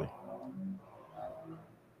personally.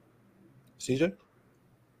 CJ?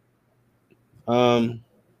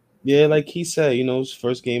 Yeah, like he said, it's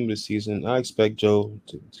first game of the season. I expect Joe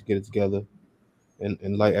to get it together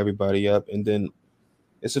and light everybody up. And then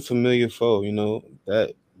it's a familiar foe,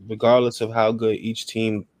 that regardless of how good each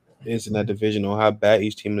team is in that division or how bad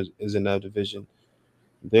each team is in that division,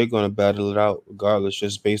 they're going to battle it out regardless,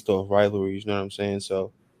 just based off rivalries. You know what I'm saying?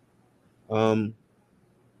 So, um,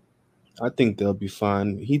 I think they'll be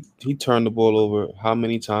fine. He turned the ball over how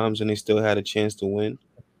many times and they still had a chance to win.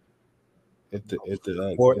 If the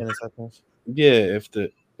like Four if, interceptions yeah if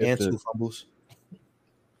and the two fumbles.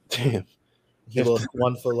 damn He if lost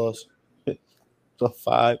one for loss. the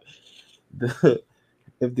five the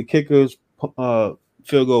if the kickers uh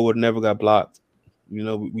field goal would never got blocked, we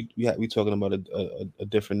talking about a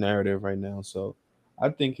different narrative right now. So I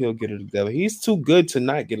think he'll get it together. He's too good to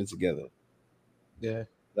not get it together. Yeah,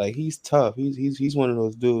 Like he's tough. He's one of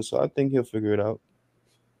those dudes. So I think he'll figure it out.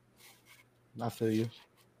 I feel you.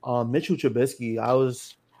 Mitchell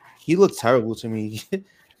Trubisky, he looked terrible to me.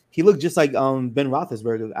 He looked just like Ben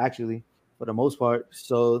Roethlisberger actually for the most part.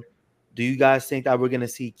 So, do you guys think that we're gonna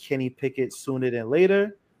see Kenny Pickett sooner than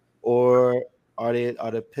later, or are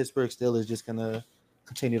the Pittsburgh Steelers just gonna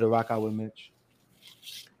continue to rock out with Mitch?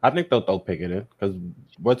 I think they'll throw Pickett in because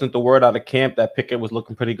wasn't the word out of camp that Pickett was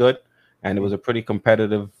looking pretty good, and it was a pretty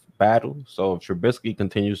competitive battle. So if Trubisky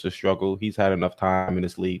continues to struggle, he's had enough time in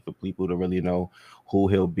this league for people to really know who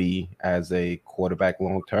he'll be as a quarterback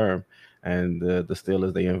long term. And the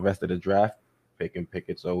Steelers, they invested a draft pick in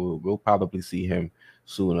Pickett, so we'll probably see him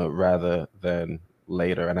sooner rather than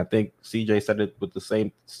later. And I think CJ said it with the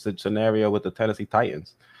same scenario with the Tennessee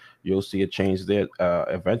Titans. You'll see a change there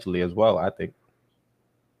eventually as well. I think.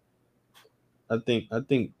 I think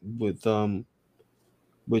with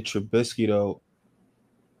Trubisky though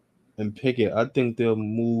and Pickett, I think they'll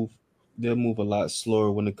move a lot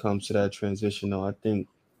slower when it comes to that transition though. I think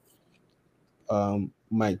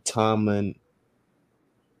Mike Tomlin,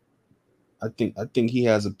 I think he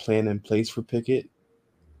has a plan in place for Pickett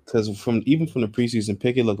because from the preseason,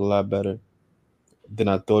 Pickett looked a lot better than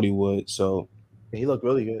I thought he would. So He looked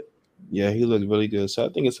really good. yeah, he looked really good. So I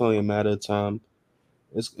think it's only a matter of time.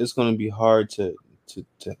 It's going to be hard to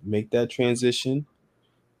make that transition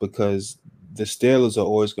because the Steelers are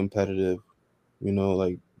always competitive.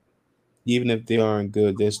 Like even if they aren't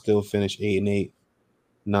good, they still finish 8-8,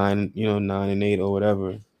 9-8 or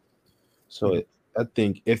whatever. So Mhm. I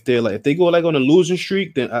think if they go like on a losing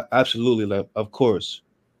streak, then absolutely, like of course,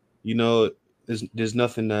 you know, there's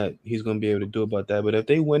nothing that he's gonna be able to do about that. But if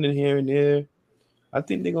they win in here and there, I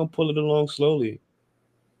think they're gonna pull it along slowly.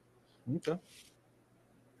 Okay,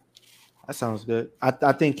 that sounds good.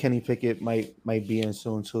 I think Kenny Pickett might be in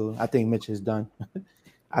soon too. I think Mitch is done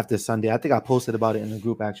after Sunday. I think I posted about it in the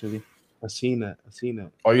group actually. I seen that. I seen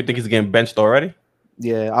that. Or you think he's getting benched already?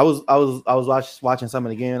 Yeah, I was watching some of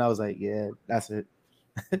the game and I was like, yeah, that's it.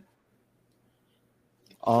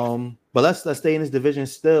 But let's stay in this division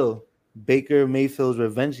still. Baker Mayfield's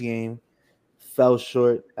revenge game fell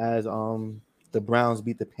short as the Browns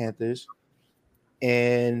beat the Panthers,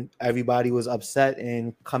 and everybody was upset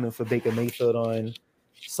and coming for Baker Mayfield on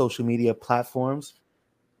social media platforms.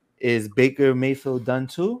 Is Baker Mayfield done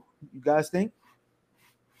too? You guys think?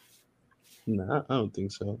 Nah, I don't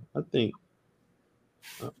think so. I think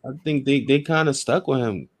they kind of stuck with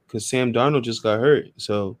him because Sam Darnold just got hurt.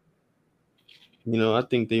 So I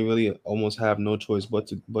think they really almost have no choice but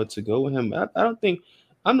to go with him. I don't think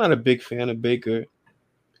I'm not a big fan of Baker.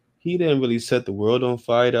 He didn't really set the world on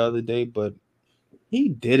fire the other day, but he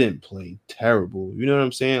didn't play terrible. You know what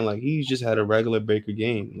I'm saying? Like he just had a regular Baker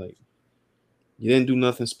game. Like he didn't do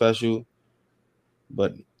nothing special,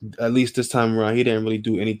 but at least this time around, he didn't really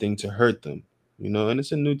do anything to hurt them. And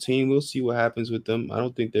it's a new team. We'll see what happens with them. I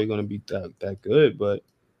don't think they're gonna be that good, but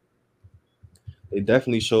they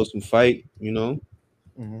definitely showed some fight.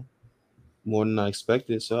 Mm-hmm. More than I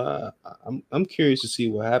expected. So I'm curious to see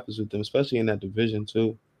what happens with them, especially in that division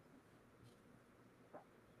too.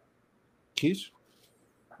 Keys?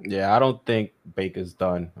 Yeah, I don't think Baker's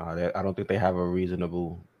done. I don't think they have a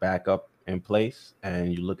reasonable backup in place.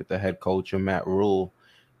 And you look at the head coach and Matt Rule.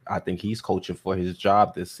 I think he's coaching for his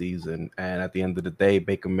job this season. And at the end of the day,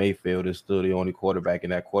 Baker Mayfield is still the only quarterback in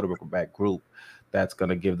that quarterback group that's going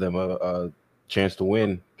to give them a chance to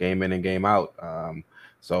win game in and game out.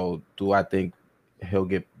 So do I think he'll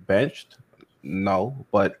get benched? No.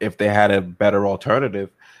 But if they had a better alternative,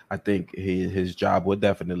 I think his job would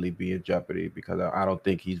definitely be in jeopardy because I don't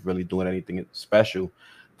think he's really doing anything special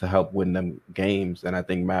to help win them games. And I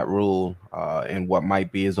think Matt Rule, in what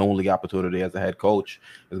might be his only opportunity as a head coach,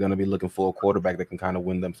 is going to be looking for a quarterback that can kind of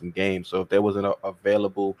win them some games. So if there was an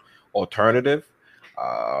available alternative,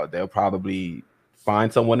 they'll probably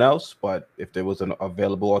find someone else. But if there was an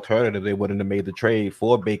available alternative, they wouldn't have made the trade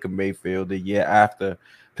for Baker Mayfield the year after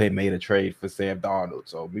they made a trade for Sam Darnold.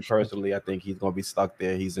 So me personally, I think he's going to be stuck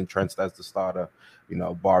there. He's entrenched as the starter,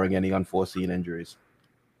 barring any unforeseen injuries.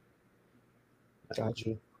 Got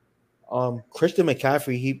you. Christian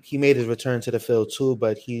McCaffrey, he made his return to the field too,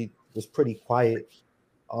 but he was pretty quiet.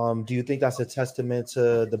 Do you think that's a testament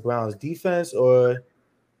to the Browns defense, or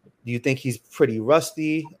do you think he's pretty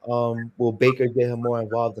rusty? Will Baker get him more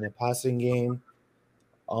involved in the passing game?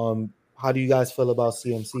 How do you guys feel about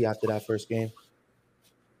CMC after that first game?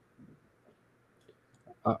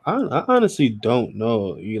 I honestly don't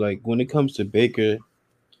know. When it comes to Baker,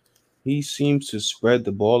 he seems to spread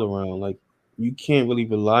the ball around. Like you can't really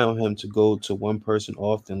rely on him to go to one person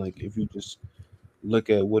often. Like if you just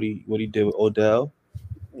look at what he did with Odell,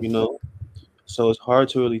 you know. So it's hard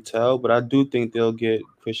to really tell, but I do think they'll get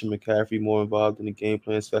Christian McCaffrey more involved in the game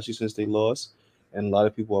plan, especially since they lost. And a lot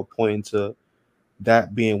of people are pointing to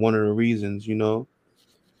that being one of the reasons.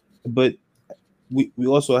 But we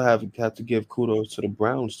also have to give kudos to the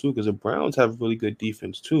Browns too, because the Browns have really good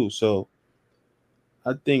defense too. So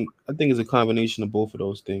I think it's a combination of both of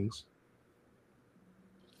those things.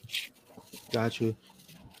 Got you.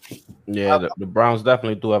 Yeah, the Browns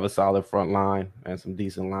definitely do have a solid front line and some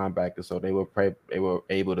decent linebackers, so they were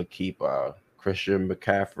able to keep Christian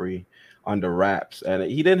McCaffrey under wraps. And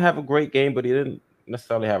he didn't have a great game, but he didn't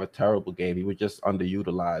necessarily have a terrible game. He was just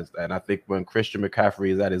underutilized. And I think when Christian McCaffrey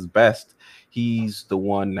is at his best, he's the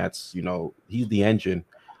one that's he's the engine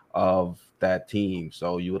of that team.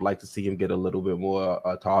 So you would like to see him get a little bit more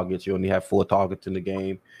targets. You only have 4 targets in the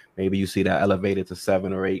game. Maybe you see that elevated to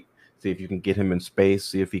 7 or 8. See if you can get him in space.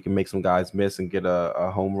 See if he can make some guys miss and get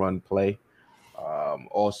a home run play.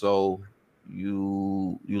 Also,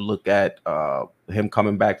 you look at him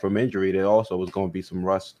coming back from injury. There also was going to be some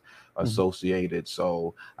rust associated.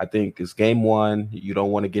 So I think it's game 1. You don't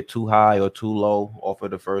want to get too high or too low off of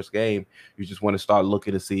the first game. You just want to start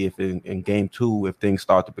looking to see if in game 2, if things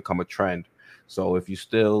start to become a trend. So if you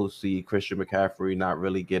still see Christian McCaffrey not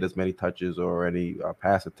really get as many touches or any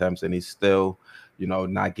pass attempts, and he's still,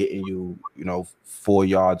 not getting you, 4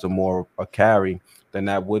 yards or more a carry, then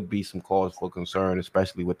that would be some cause for concern,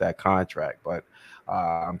 especially with that contract. But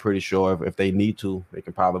I'm pretty sure if they need to, they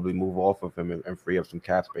can probably move off of him and free up some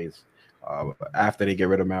cap space after they get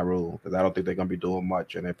rid of Matt Rule, because I don't think they're going to be doing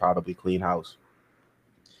much, and they probably clean house.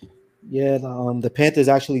 Yeah, the Panthers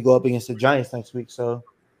actually go up against the Giants next week, so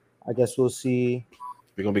I guess we'll see.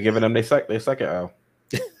 We're going to be giving them their second L.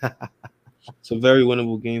 It's a very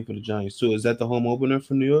winnable game for the Giants too. Is that the home opener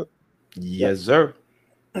for New York? Yes, sir.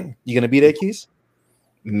 You gonna be there, Keys?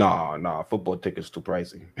 No, football tickets too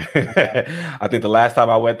pricey. I think the last time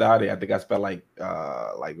I went down there, I think I spent like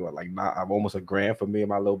almost $1,000 for me and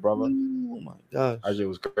my little brother. Oh my gosh, it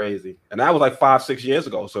was crazy, and that was like 5-6 years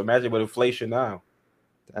ago. So imagine with inflation now.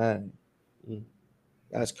 Dang.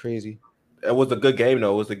 That's crazy. It was a good game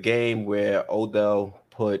though. It was a game where Odell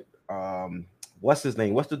put what's his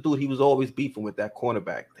name? What's the dude he was always beefing with, that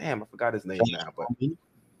cornerback? Damn, I forgot his name now. But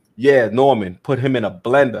yeah, Norman put him in a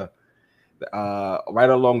blender right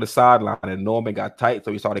along the sideline, and Norman got tight,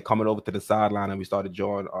 so he started coming over to the sideline, and we started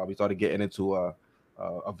getting into a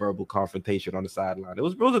a verbal confrontation on the sideline. It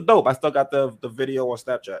was a dope. I still got the video on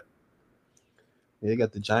Snapchat. They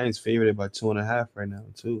got the Giants favored by 2.5 right now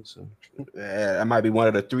too. So Yeah, that might be one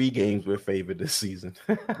of the 3 games we're favored this season.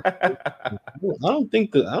 I don't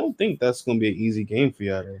think that's gonna be an easy game for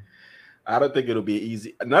y'all though. I don't think it'll be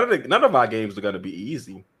easy. None of our games are going to be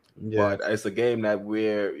easy, Yeah, but it's a game that we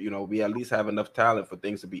at least have enough talent for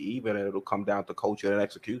things to be even, and it'll come down to culture and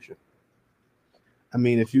execution. I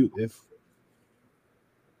mean if you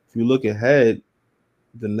look ahead,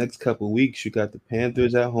 the next couple of weeks you got the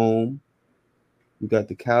Panthers at home, you got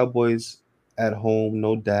the Cowboys at home,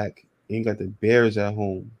 no Dak, and you got the Bears at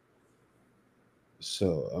home.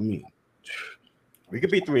 So I mean, We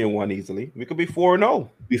could be 3-1 easily. We could be 4-0.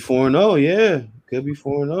 be 4-0, yeah, could be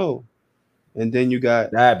 4-0, and then you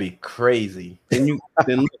got That'd be crazy. then you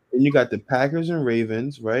then you got the Packers and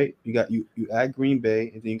Ravens, right? You at Green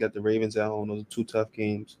Bay, and then you got the Ravens at home. Those are two tough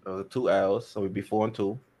games. 2 L's, so we'd be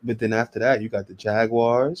 4-2, But then after that, you got the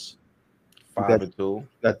Jaguars, you got 5-2,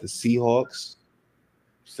 the Seahawks,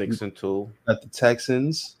 6-2, got the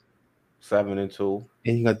Texans, 7-2,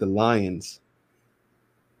 and you got the Lions.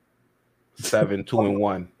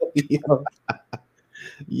 7-2-1.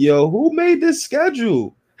 Yo, who made this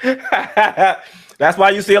schedule? That's why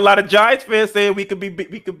you see a lot of Giants fans saying we could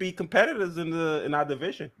be competitors in our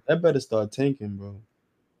division. That better start tanking, bro.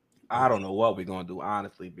 I don't know what we're gonna do,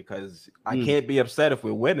 honestly, because I can't be upset if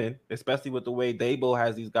we're winning, especially with the way Dabo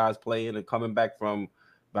has these guys playing and coming back from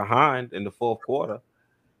behind in the fourth quarter.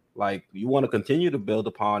 Like, you want to continue to build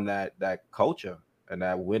upon that culture and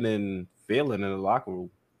that winning feeling in the locker room.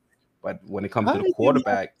 But when it comes to the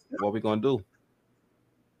quarterback, what are we gonna do?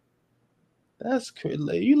 That's crazy.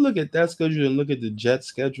 Like, you look at that schedule and look at the Jets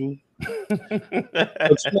schedule.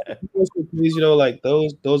 You know, like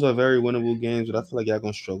those are very winnable games, but I feel like y'all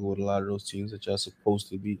gonna struggle with a lot of those teams that y'all supposed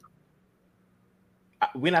to beat.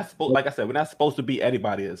 We're not supposed, like I said, we're not supposed to beat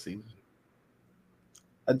anybody this season.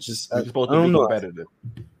 We're supposed to be competitive.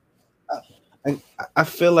 I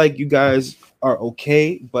feel like you guys are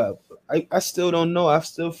okay, but I still don't know. I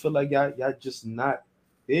still feel like y'all just not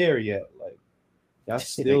there yet. Like y'all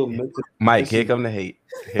still Mike, here come the hate.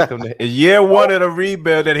 Here come the year 1 of the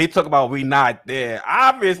rebuild, and he talk about we not there.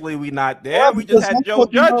 Obviously, we not there. Yeah, we just had Joe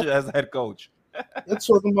Judge as head coach. You're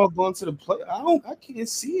talking about going to the play. I can't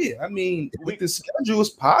see it. I mean, with the schedule, it's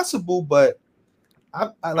possible, but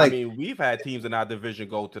I mean, we've had teams in our division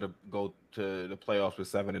go to the playoffs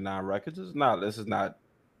with 7-9 records. This is not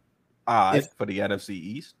odd for the NFC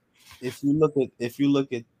East. If you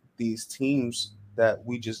look at these teams that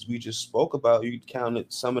we just spoke about, you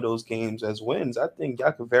counted some of those games as wins. I think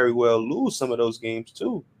y'all could very well lose some of those games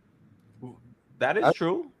too. That is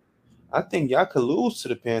true. I think y'all could lose to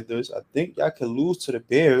the Panthers. I think y'all could lose to the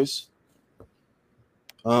Bears.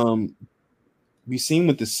 We seen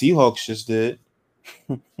what the Seahawks just did.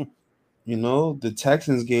 You know, the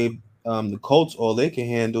Texans gave the Colts all they can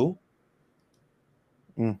handle.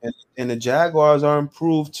 And the Jaguars are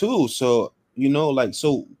improved too. So, you know, like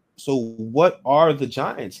so what are the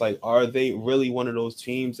Giants? Like, are they really one of those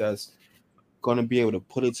teams that's gonna be able to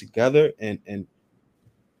put it together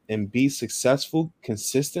and be successful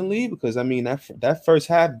consistently? Because I mean that first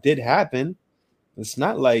half did happen. It's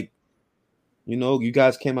not like, you know, you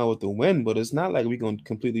guys came out with the win, but it's not like we're gonna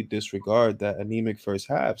completely disregard that anemic first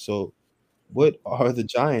half. So what are the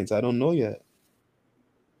Giants? I don't know yet.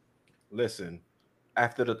 Listen,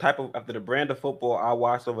 after the brand of football I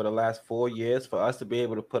watched over the last 4 years, for us to be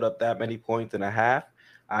able to put up that many points and a half,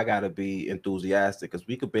 I gotta be enthusiastic, because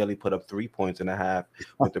we could barely put up 3 points and a half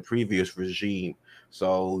with the previous regime.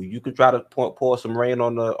 So you can try to pour some rain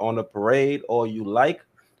on the parade all you like.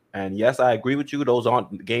 And yes, I agree with you. Those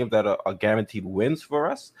aren't games that are guaranteed wins for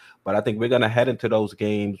us. But I think we're gonna head into those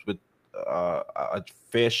games with a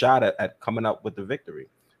fair shot at coming up with the victory.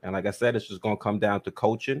 And like I said, it's just going to come down to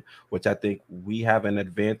coaching, which I think we have an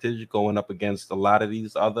advantage going up against a lot of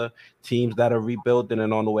these other teams that are rebuilding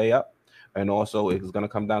and on the way up. And also, it's going to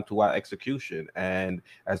come down to our execution. And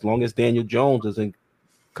as long as Daniel Jones isn't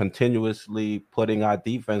continuously putting our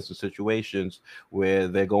defense in situations where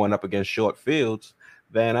they're going up against short fields,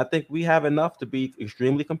 then I think we have enough to be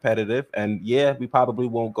extremely competitive. And yeah, we probably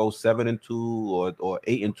won't go 7-2 or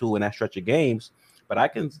 8-2 in that stretch of games, but I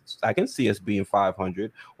can see us being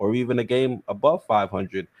 500 or even a game above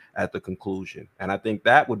 500 at the conclusion. And I think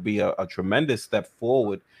that would be a tremendous step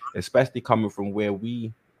forward, especially coming from where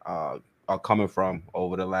we are coming from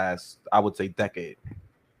over the last, I would say, decade.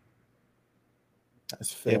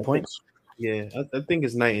 That's fair point. I think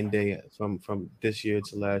it's night and day from this year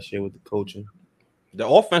to last year with the coaching. The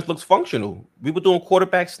offense looks functional. We were doing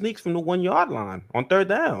quarterback sneaks from the 1 yard line on third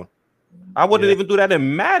down. I wouldn't even do that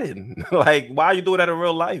in Madden. Like, why are you doing that in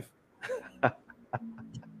real life?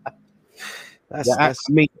 That's I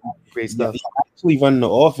mean, great stuff. actually running the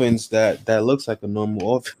offense that looks like a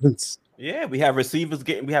normal offense. Yeah, we have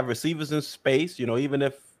receivers in space. Even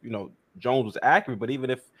if Jones was accurate, but even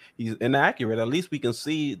if he's inaccurate, at least we can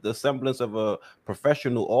see the semblance of a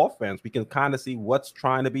professional offense. We can kind of see what's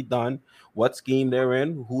trying to be done, what scheme they're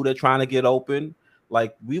in, who they're trying to get open.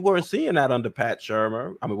 Like, we weren't seeing that under Pat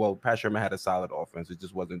Shermer. I mean, well, Pat Shermer had a solid offense; it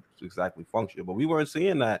just wasn't exactly functional. But we weren't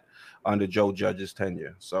seeing that under Joe Judge's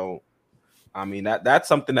tenure. So, I mean, that's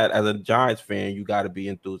something that as a Giants fan you got to be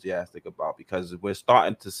enthusiastic about, because we're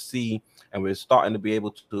starting to see and we're starting to be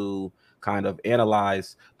able to kind of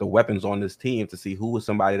analyze the weapons on this team to see who is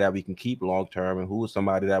somebody that we can keep long term and who is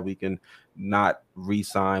somebody that we can not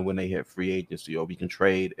re-sign when they hit free agency, or we can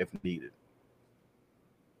trade if needed.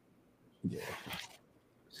 Yeah,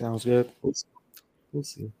 Sounds good. we'll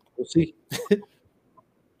see. We'll see.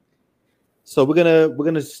 So we're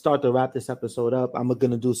gonna start to wrap this episode up. I'm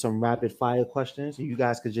gonna do some rapid fire questions. You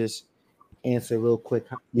guys could just answer real quick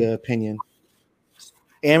your opinion.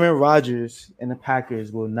 Aaron Rodgers and the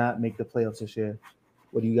Packers will not make the playoffs this year.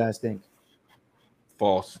 What do you guys think?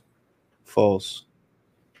 False. False.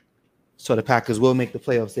 So the Packers will make the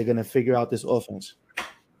playoffs. They're gonna figure out this offense.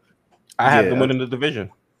 I have them winning the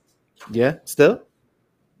division. Yeah, still.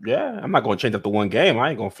 Yeah, I'm not going to change up the one game. I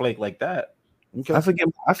ain't going to flake like that. Okay.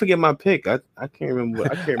 I forget my pick. I can't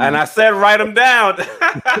remember. And I said write them down.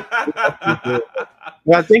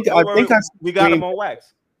 Well, I think we got them on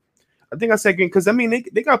wax. I think I said Green because I mean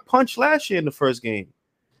they got punched last year in the first game,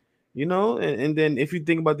 and then if you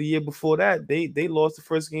think about the year before that, they lost the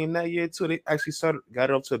first game that year too. They actually got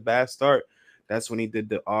it up to a bad start. That's when he did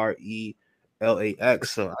the RELAX.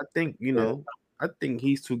 So I think I think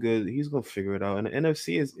he's too good. He's gonna figure it out. And the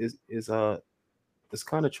NFC is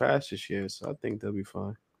kind of trash this year, so I think they'll be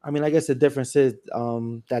fine. I mean, I guess the difference is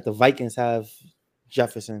that the Vikings have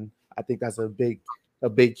Jefferson. I think that's a big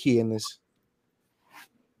key in this.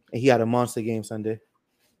 And he had a monster game Sunday.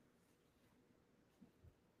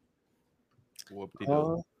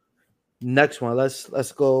 Next one,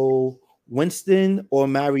 let's go. Winston or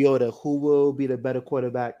Mariota? Who will be the better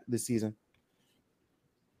quarterback this season?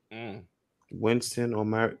 Winston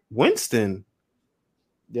or Winston?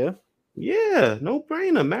 Yeah. Yeah, no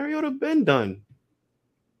brainer. Mariota been done.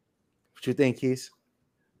 What you think, Quis?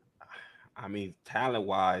 I mean,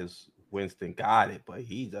 talent-wise, Winston got it, but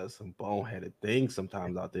he does some boneheaded things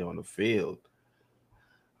sometimes out there on the field.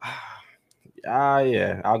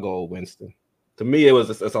 Yeah, I'll go with Winston. To me,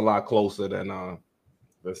 it's a lot closer than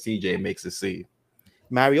the CJ makes it seem.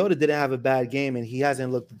 Mariota didn't have a bad game, and he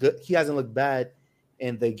hasn't looked good. He hasn't looked bad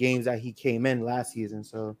in the games that he came in last season.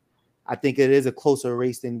 So I think it is a closer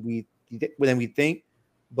race than we think.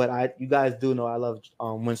 But you guys do know I love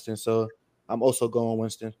Winston, so I'm also going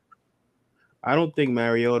Winston. I don't think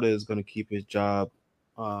Mariota is going to keep his job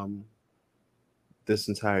this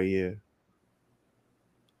entire year.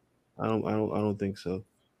 I don't think so.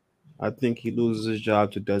 I think he loses his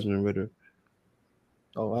job to Desmond Ridder.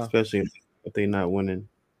 Oh wow! Especially if they're not winning.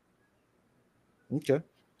 Okay.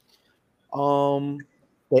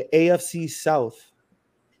 The AFC South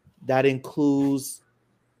that includes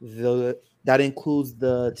the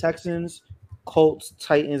Texans, Colts,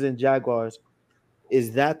 Titans, and Jaguars.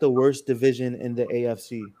 Is that the worst division in the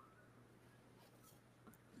AFC?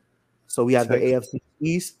 So we have the AFC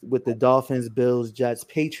East with the Dolphins, Bills, Jets,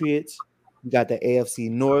 Patriots. We got the AFC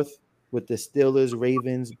North with the Steelers,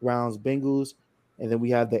 Ravens, Browns, Bengals. And then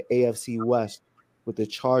we have the AFC West with the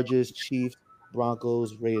Chargers, Chiefs,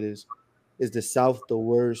 Broncos, Raiders. Is the South the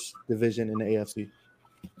worst division in the AFC?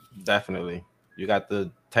 Definitely. You got the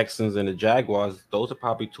Texans and the Jaguars. Those are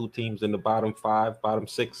probably two teams in the bottom 5, bottom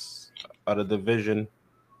 6 of the division.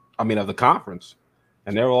 I mean, of the conference.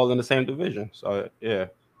 And they're all in the same division. So, yeah.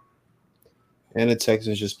 And the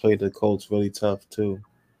Texans just played the Colts really tough, too.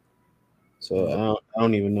 So I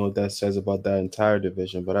don't even know what that says about that entire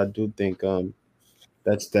division. But I do think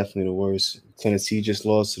that's definitely the worst. Tennessee just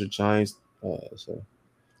lost to the Giants. So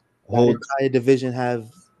the whole entire division have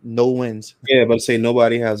no wins. Yeah, but say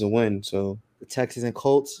nobody has a win. So the Texans and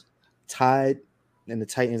Colts tied, and the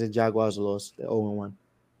Titans and Jaguars lost. They're 0-1.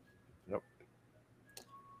 Yep.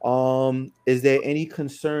 Is there any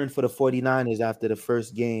concern for the 49ers after the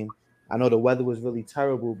first game? I know the weather was really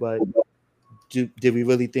terrible, but did we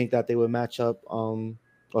really think that they would match up or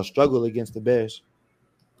struggle against the Bears?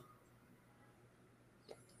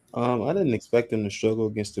 I didn't expect them to struggle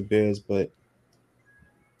against the Bears, but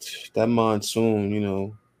that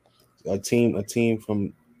monsoon, a team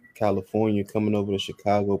from California coming over to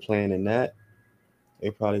Chicago playing in that, they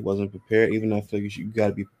probably wasn't prepared. Even though I feel like you got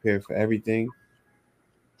to be prepared for everything.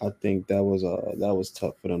 I think that was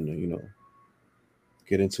tough for them to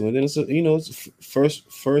get into. And then it's it's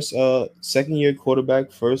first second year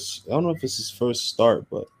quarterback, first, I don't know if it's his first start,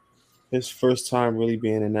 but his first time really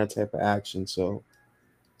being in that type of action. So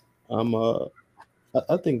I'm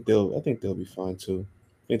I think they'll be fine too.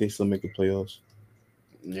 I think they still make the playoffs.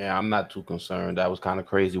 Yeah, I'm not too concerned. That was kind of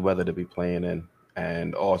crazy weather to be playing in,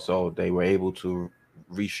 and also they were able to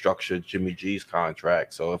restructure Jimmy G's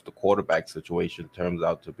contract. So if the quarterback situation turns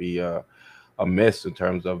out to be a miss in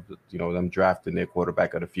terms of them drafting their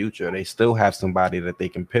quarterback of the future, they still have somebody that they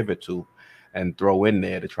can pivot to and throw in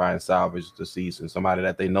there to try and salvage the season. Somebody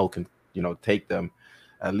that they know can take them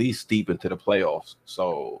at least deep into the playoffs.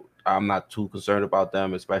 So I'm not too concerned about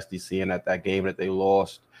them, especially seeing that game that they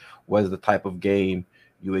lost was the type of game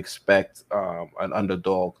you expect an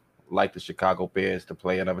underdog like the Chicago Bears to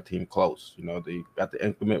play another team close. They got the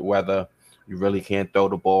inclement weather. You really can't throw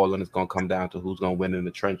the ball, and it's going to come down to who's going to win in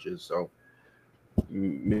the trenches. So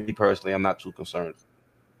me personally, I'm not too concerned.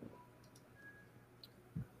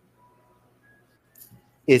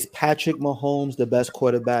 Is Patrick Mahomes the best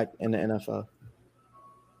quarterback in the NFL?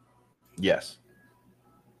 Yes.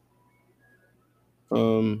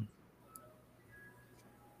 Um.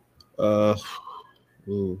 Uh.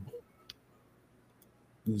 Ooh.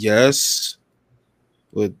 Yes,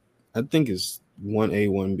 but I think it's 1A,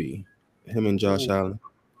 1B. Him and Josh Ooh. Allen.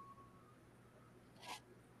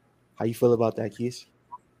 How you feel about that, Keith?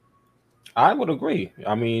 I would agree.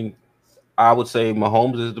 I mean, I would say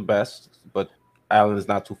Mahomes is the best, but Allen is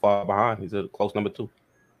not too far behind. He's a close number two.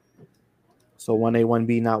 So 1A,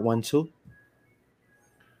 1B, not 1-2?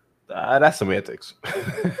 That's semantics.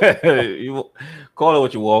 You call it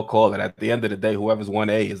what you will call it. At the end of the day, whoever's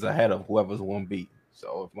 1A is ahead of whoever's 1B.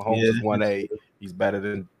 So if Mahomes Yeah, is 1A, he's better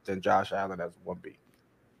than Josh Allen as 1B.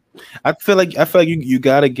 I feel like you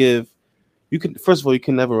gotta give. You can, first of all, you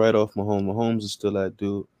can never write off Mahomes. Mahomes is still that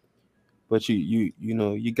dude, but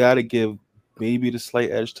you gotta give maybe the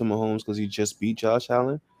slight edge to Mahomes because he just beat Josh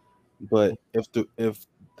Allen. But if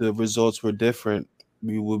the results were different,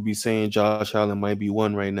 we would be saying Josh Allen might be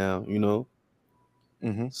one right now.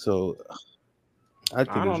 Mm-hmm. So I I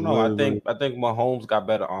think it's don't know. I really, think really. I think Mahomes got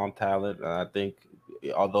better arm talent, and I think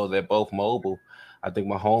although they're both mobile, I think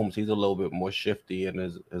Mahomes he's a little bit more shifty in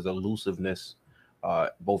his elusiveness,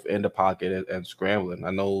 both in the pocket and scrambling. I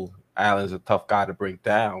know Allen's a tough guy to bring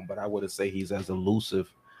down, but I wouldn't say he's as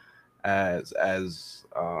elusive as as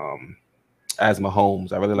um as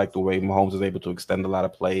Mahomes. I really like the way Mahomes is able to extend a lot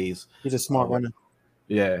of plays. He's a smart What? runner.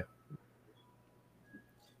 Yeah,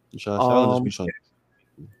 Josh Allen just be Um,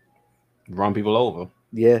 trying. run people over.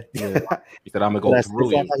 yeah. Yeah, He said, "I'm gonna So go that's the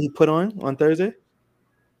through song you." that he put on Thursday.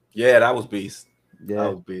 Yeah, that was beast. That Yeah.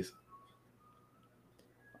 was beast.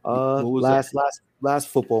 what was that? Last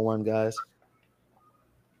football one, guys.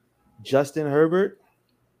 Justin Herbert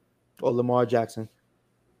or Lamar Jackson?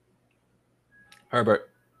 Herbert.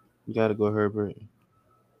 You gotta go Herbert.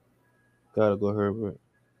 Gotta go Herbert.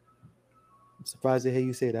 I'm surprised to hear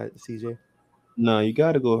you say that, CJ. No, you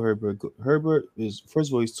gotta go Herbert. Herbert is, first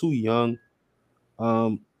of all, he's too young.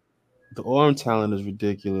 Um, the arm talent is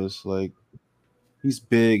ridiculous. Like, he's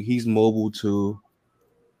big, he's mobile too.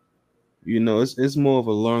 It's more of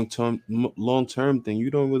a long term thing.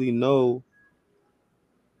 You don't really know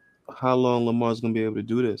how long Lamar's gonna be able to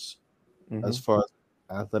do this Mm-hmm. as far as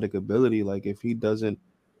athletic ability. Like, if he doesn't,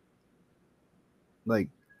 like,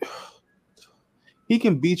 he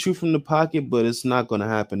can beat you from the pocket, but it's not gonna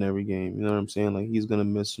happen every game. You know what I'm saying? Like, he's gonna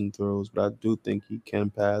miss some throws, but I do think he can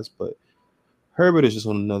pass. But Herbert is just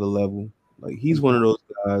on another level. Like, he's one Mm-hmm. of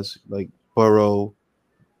those guys like Burrow,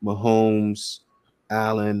 Mahomes,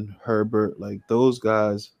 Allen, Herbert, like those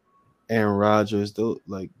guys, Aaron Rodgers, those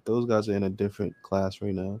guys are in a different class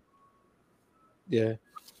right now. Yeah,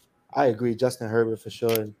 I agree. Justin Herbert for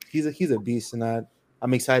sure. He's a beast, and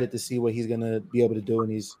I'm excited to see what he's gonna be able to do in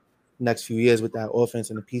these next few years with that offense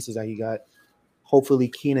and the pieces that he got. Hopefully,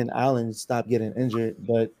 Keenan Allen stop getting injured,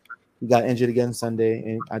 but he got injured again Sunday,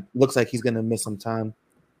 and it looks like he's gonna miss some time.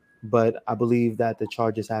 But I believe that the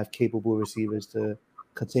Chargers have capable receivers to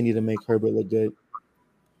continue to make Herbert look good.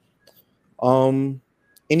 Um,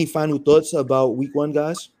 any final thoughts about Week 1,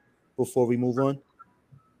 guys, before we move on?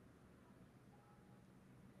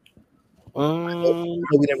 Um,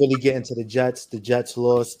 We didn't really get into the Jets. The Jets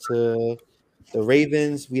lost to the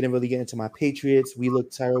Ravens. We didn't really get into my Patriots. We look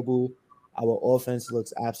terrible. Our offense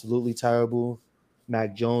looks absolutely terrible.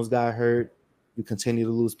 Mac Jones got hurt. We continue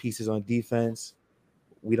to lose pieces on defense.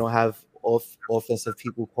 We don't have offensive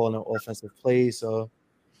people calling offensive plays. So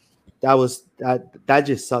that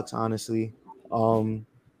just sucks, honestly.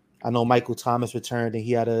 I know Michael Thomas returned and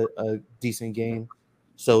he had a decent game,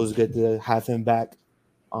 so it was good to have him back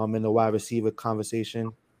in the wide receiver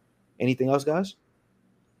conversation. Anything else, guys?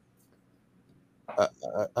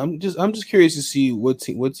 I'm just curious to see what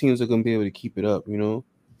teams are going to be able to keep it up.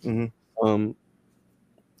 Um,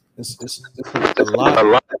 it's a lot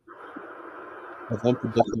of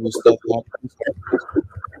unpredictable stuff happens.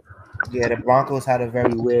 Yeah, the Broncos had a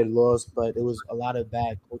very weird loss, but it was a lot of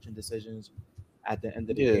bad coaching decisions at the end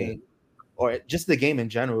of the Yeah, game, or just the game in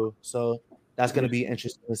general. So that's going to be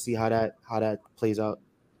interesting to see how that plays out.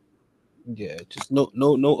 yeah, just no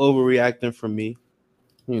overreacting from me.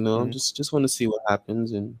 Mhm. Just want to see what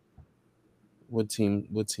happens and what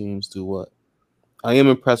teams do what. I am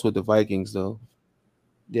impressed with the Vikings though.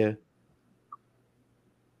 Yeah.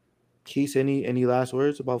 Keith, any last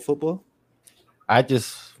words about football? I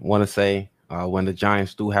just want to say when the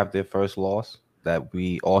Giants do have their first loss, that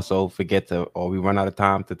we also forget to, or we run out of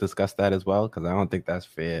time to discuss that as well, because I don't think that's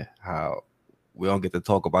fair. How we don't get to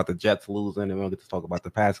talk about the Jets losing and we don't get to talk about the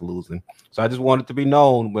Pats losing. So I just want it to be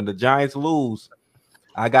known when the Giants lose,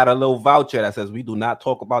 I got a little voucher that says we do not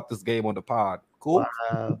talk about this game on the pod. Cool.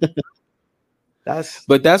 Wow. That's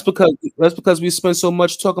But that's because we spent so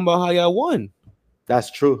much talking about how y'all won. that's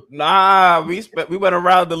true. Nah, we went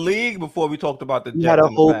around the league before we talked about the We had Jets a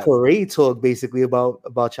and the whole Pats. parade talk basically about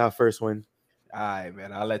y'all first win. All right,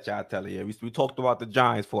 man. I'll let y'all tell you. We talked about the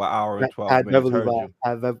Giants for an hour and 12 Pat minutes. Beverly Heard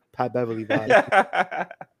vibe. you. Pat Beverly vibe.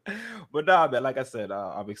 But nah, man, like I said,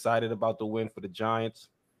 I'm excited about the win for the Giants.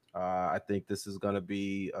 I think this is going to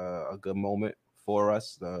be a good moment for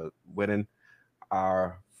us, winning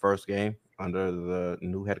our first game under the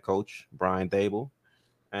new head coach, Brian Dable.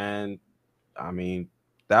 And I mean,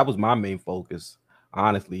 that was my main focus.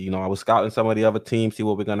 Honestly, I was scouting some of the other teams, see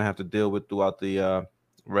what we're going to have to deal with throughout the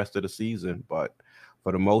rest of the season. But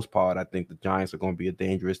for the most part, I think the Giants are going to be a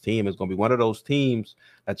dangerous team. It's going to be one of those teams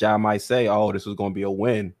that y'all might say, oh, this is going to be a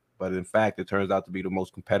win. But in fact, it turns out to be the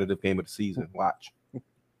most competitive game of the season. Watch.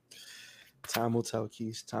 Time will tell,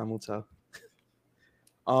 Keith. Time will tell.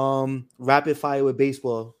 Rapid fire with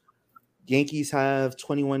baseball. Yankees have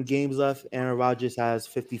 21 games left. Aaron Rodgers has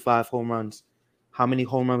 55 home runs. How many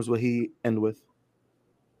home runs will he end with?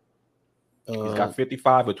 He's got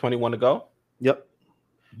 55 with 21 to go. Yep.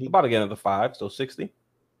 He's about to get another 5, so 60.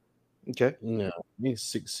 Okay. No, he's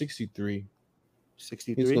 63.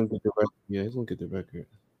 63. He's gonna get the record. Yeah, he's gonna get the record.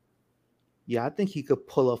 Yeah, I think he could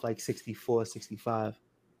pull off like 64, 65.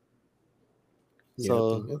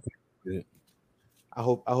 So I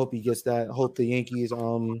hope he gets that. I hope the Yankees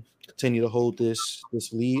continue to hold this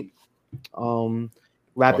lead.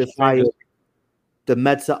 Rapid fire. The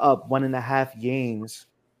Mets are up 1.5 games.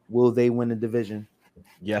 Will they win the division?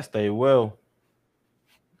 Yes, they will.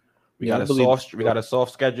 We got a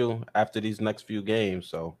soft schedule after these next few games,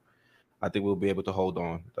 so I think we'll be able to hold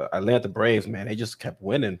on. The Atlanta Braves, man, they just kept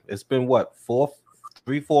winning. It's been what 4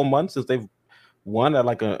 months since they've won at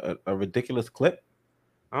like a ridiculous clip.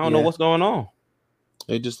 I don't know what's going on.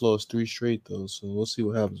 They just lost 3 straight though, so we'll see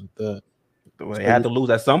what happens with that. Well, they had to lose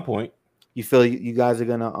at some point. You feel you guys are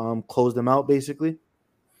gonna close them out basically?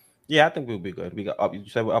 Yeah, I think we'll be good. We got up. You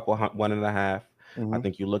said we're up 1.5. I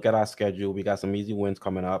think you look at our schedule. We got some easy wins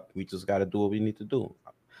coming up. We just got to do what we need to do.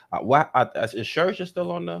 Is Scherzer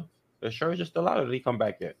still on the? Is Scherzer still out, or did he come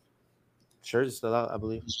back yet? Scherzer's still out, I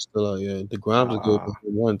believe. He's still out. Yeah, the Grimes are good.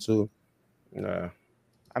 One too. Yeah.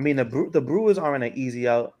 I mean the Brewers aren't an easy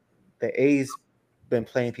out. The A's been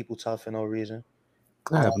playing people tough for no reason.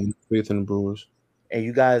 I have no faith in the Brewers. And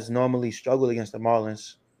you guys normally struggle against the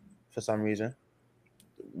Marlins for some reason.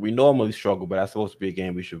 We normally struggle, but that's supposed to be a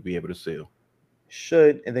game we should be able to seal.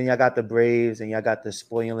 Should, and then y'all got the Braves and y'all got the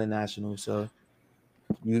spoiling Nationals. So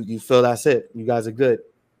you feel that's it. You guys are good.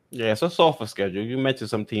 Yeah, it's a softer schedule. You mentioned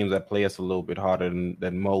some teams that play us a little bit harder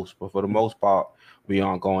than most, but for the most part, we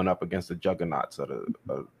aren't going up against the juggernauts of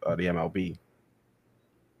the MLB.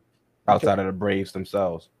 Outside of the Braves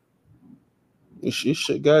themselves. You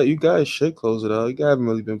guys should close it out. You guys haven't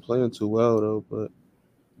really been playing too well though, but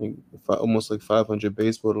almost like 500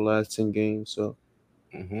 baseball the last 10 games. So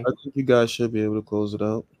I think you guys should be able to close it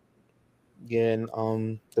out. Yeah,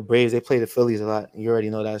 and the Braves, they play the Phillies a lot. You already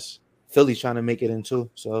know that's Phillies trying to make it in too.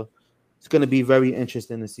 So it's going to be very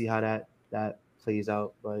interesting to see how that plays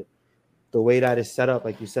out. But the way that is set up,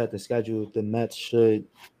 like you said, the schedule, the Mets should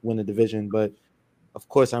win the division. But of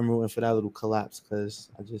course, I'm rooting for that little collapse because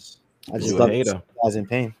I just love to see guys in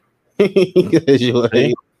pain. You a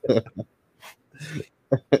hater.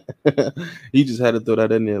 You just had to throw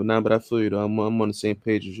that in there. Nah, but I feel you though. I'm on the same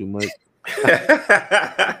page as you, Mike.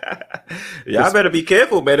 Y'all better be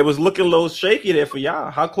careful, man. It was looking a little shaky there for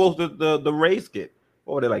y'all. How close did the Rays get?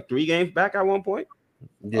 Oh, they're like 3 games back at one point.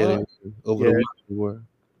 Yeah, over the week we were.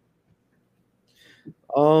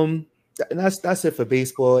 And that's it for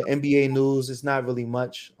baseball. NBA news is not really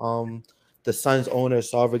much. The Suns owner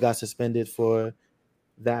Sarver got suspended for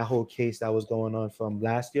that whole case that was going on from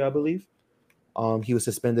last year, I believe. He was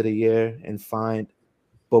suspended a year and fined,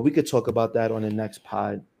 but we could talk about that on the next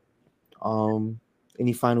pod.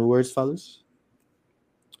 Any final words, fellas?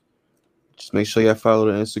 Just make sure y'all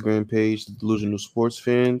follow the Instagram page, the Delusional Sports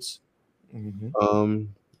Fans. Mm-hmm.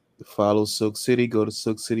 Follow Silk City. Go to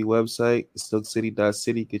Silk City website,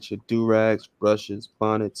 silkcity.city. Get your do-rags, brushes,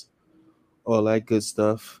 bonnets, all that good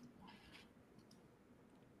stuff.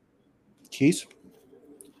 Keys?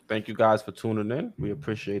 Thank you guys for tuning in. We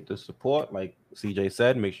appreciate the support. Like CJ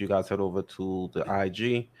said, make sure you guys head over to the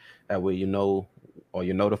IG. That way you know or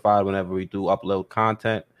you're notified whenever we do upload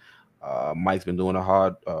content. Mike's been doing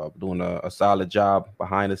a solid job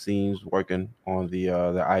behind the scenes working on the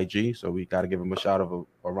IG. So we got to give him a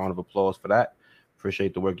round of applause for that.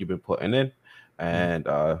 Appreciate the work you've been putting in. And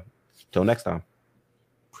till next time.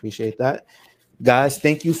 Appreciate that. Guys,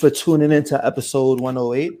 thank you for tuning in to episode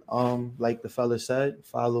 108. Like the fella said,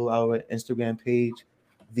 follow our Instagram page,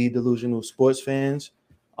 The Delusional Sports Fans.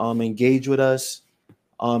 Engage with us.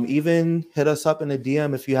 Even hit us up in the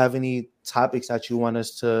DM if you have any topics that you want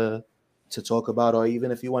us to talk about, or even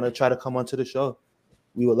if you want to try to come onto the show.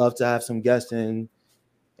 We would love to have some guests and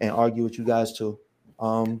argue with you guys too.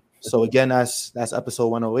 So again, that's episode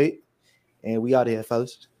 108. And we out of here,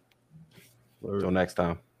 fellas. Till next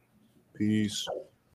time. Peace.